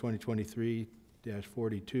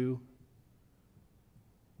 2022/2023-42.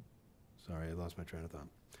 Sorry, I lost my train of thought.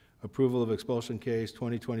 Approval of expulsion case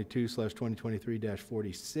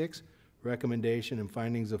 2022/2023-46, recommendation and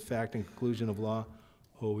findings of fact and conclusion of law,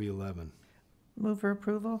 OE 11. Move for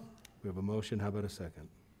approval. We have a motion, how about a second?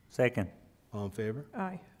 Second. All in favor?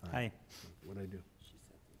 Aye. Aye. What'd I do?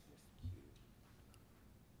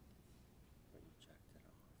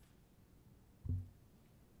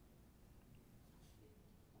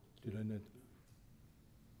 Did I not?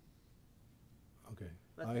 Okay.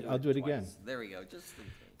 I'll do it again. There we go, just in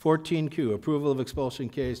case. 14Q, approval of expulsion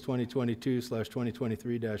case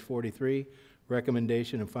 2022/2023-43,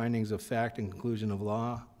 recommendation and findings of fact and conclusion of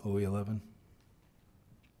law, OE11.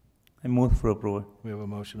 I move for approval. We have a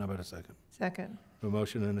motion. How about a second? Second. A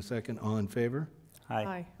motion and a second. All in favor?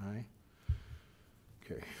 Aye. Aye.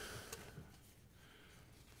 Okay.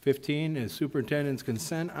 15 is superintendent's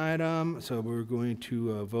consent item. So we're going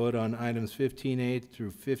to vote on items 15A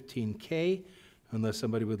through 15K, unless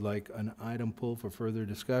somebody would like an item pulled for further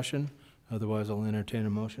discussion. Otherwise, I'll entertain a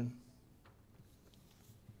motion.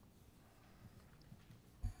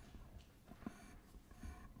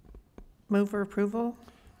 Move for approval?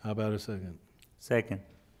 How about a second? Second.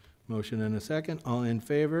 Motion and a second. All in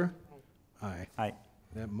favor? Aye. Aye.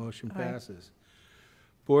 That motion Aye. passes.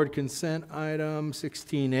 Board consent item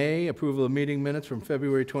 16A, approval of meeting minutes from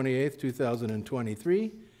February 28th,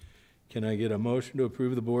 2023. Can I get a motion to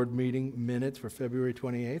approve the board meeting minutes for February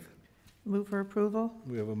 28th? Move for approval?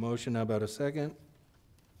 We have a motion. How about a second?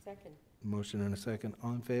 Second. Motion and a second.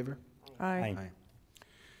 All in favor? Aye.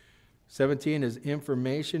 17 is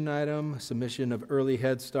information item, submission of early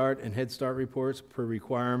Head Start and Head Start reports per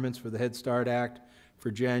requirements for the Head Start Act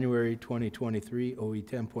for January 2023, OE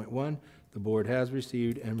 10.1. The board has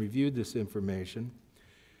received and reviewed this information.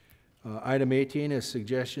 Item 18 is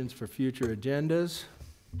suggestions for future agendas.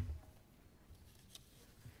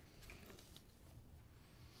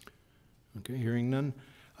 Okay, hearing none.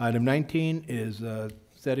 Item 19 is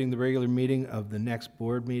setting the regular meeting of the next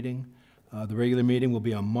board meeting. The regular meeting will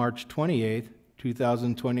be on March 28th,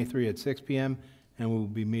 2023 at 6 p.m., and we will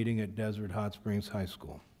be meeting at Desert Hot Springs High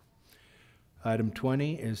School. Item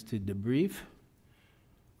 20 is to debrief.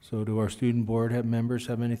 So do our student board members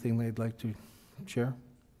have anything they'd like to share?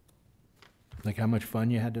 Like how much fun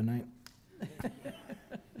you had tonight?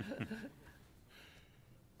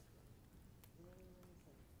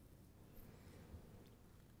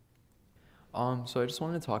 So I just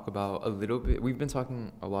wanted to talk about a little bit, we've been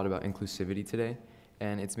talking a lot about inclusivity today,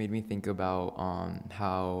 and it's made me think about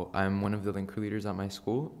how I'm one of the link crew leaders at my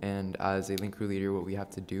school, and as a link crew leader, what we have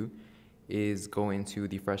to do is go into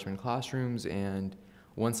the freshman classrooms, and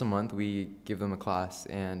once a month we give them a class,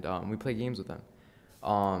 and we play games with them.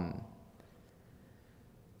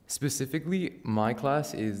 Specifically, my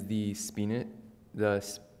class is the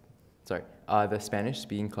Spanish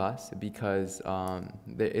speaking class because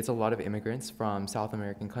it's a lot of immigrants from South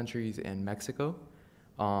American countries and Mexico.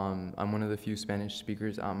 I'm one of the few Spanish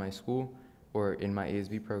speakers at my school, or in my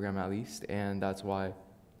ASB program at least, and that's why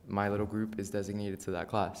my little group is designated to that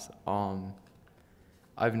class.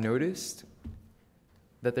 I've noticed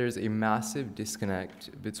that there's a massive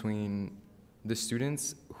disconnect between the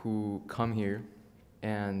students who come here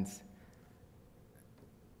and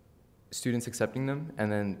students accepting them,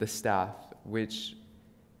 and then the staff, which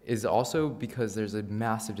is also because there's a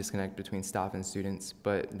massive disconnect between staff and students,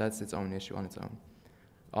 but that's its own issue on its own.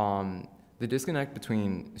 The disconnect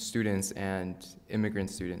between students and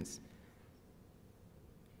immigrant students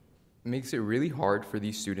makes it really hard for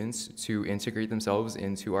these students to integrate themselves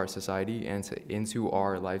into our society and into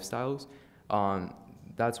our lifestyles.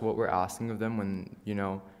 That's what we're asking of them when, you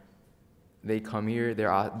know, they come here,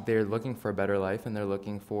 they're looking for a better life and they're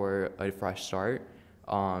looking for a fresh start.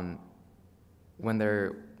 When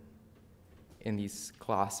they're in these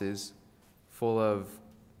classes full of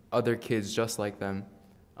other kids just like them,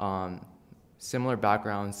 similar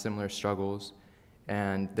backgrounds, similar struggles,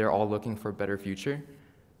 and they're all looking for a better future,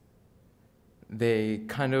 they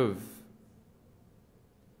kind of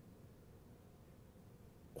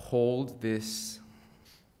hold this,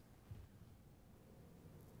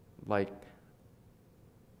 like,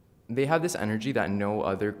 they have this energy that no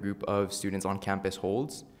other group of students on campus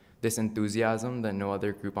holds, this enthusiasm that no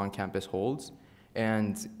other group on campus holds,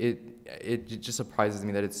 and it just surprises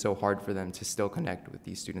me that it's so hard for them to still connect with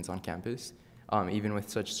these students on campus, even with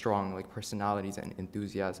such strong like personalities and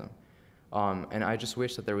enthusiasm. And I just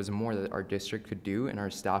wish that there was more that our district could do and our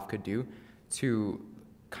staff could do to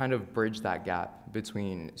kind of bridge that gap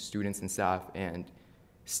between students and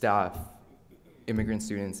staff, immigrant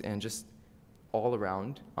students, and just all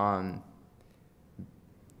around.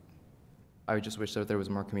 I just wish that there was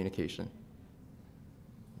more communication.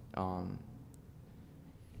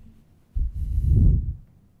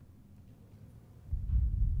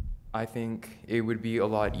 I think it would be a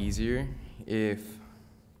lot easier if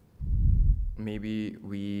maybe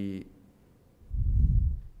we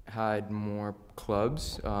had more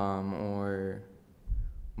clubs or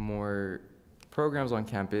more programs on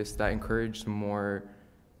campus that encouraged more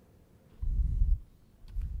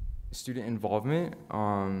student involvement,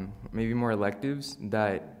 maybe more electives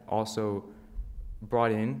that also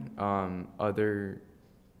brought in other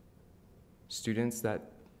students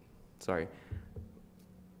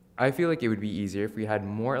I feel like it would be easier if we had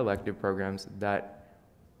more elective programs that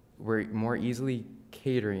were more easily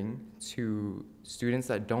catering to students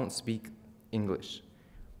that don't speak English.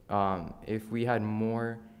 If we had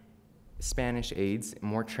more Spanish aides,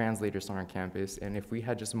 more translators on our campus, and if we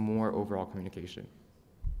had just more overall communication.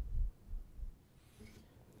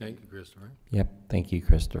 Thank you, Christopher. Yep, thank you,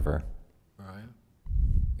 Christopher. Mariah,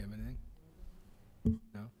 you have anything?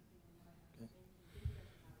 No? Okay.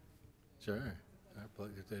 Sure.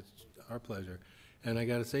 It's our pleasure. And I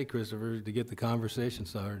got to say, Christopher, to get the conversation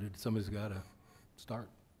started, somebody's got to start.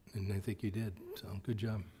 And I think you did. So good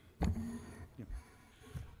job.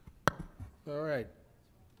 All right.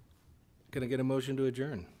 Can I get a motion to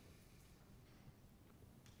adjourn?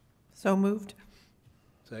 So moved.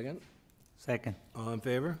 Second? Second. All in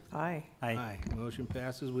favor? Aye. Aye. Motion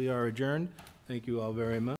passes. We are adjourned. Thank you all very much.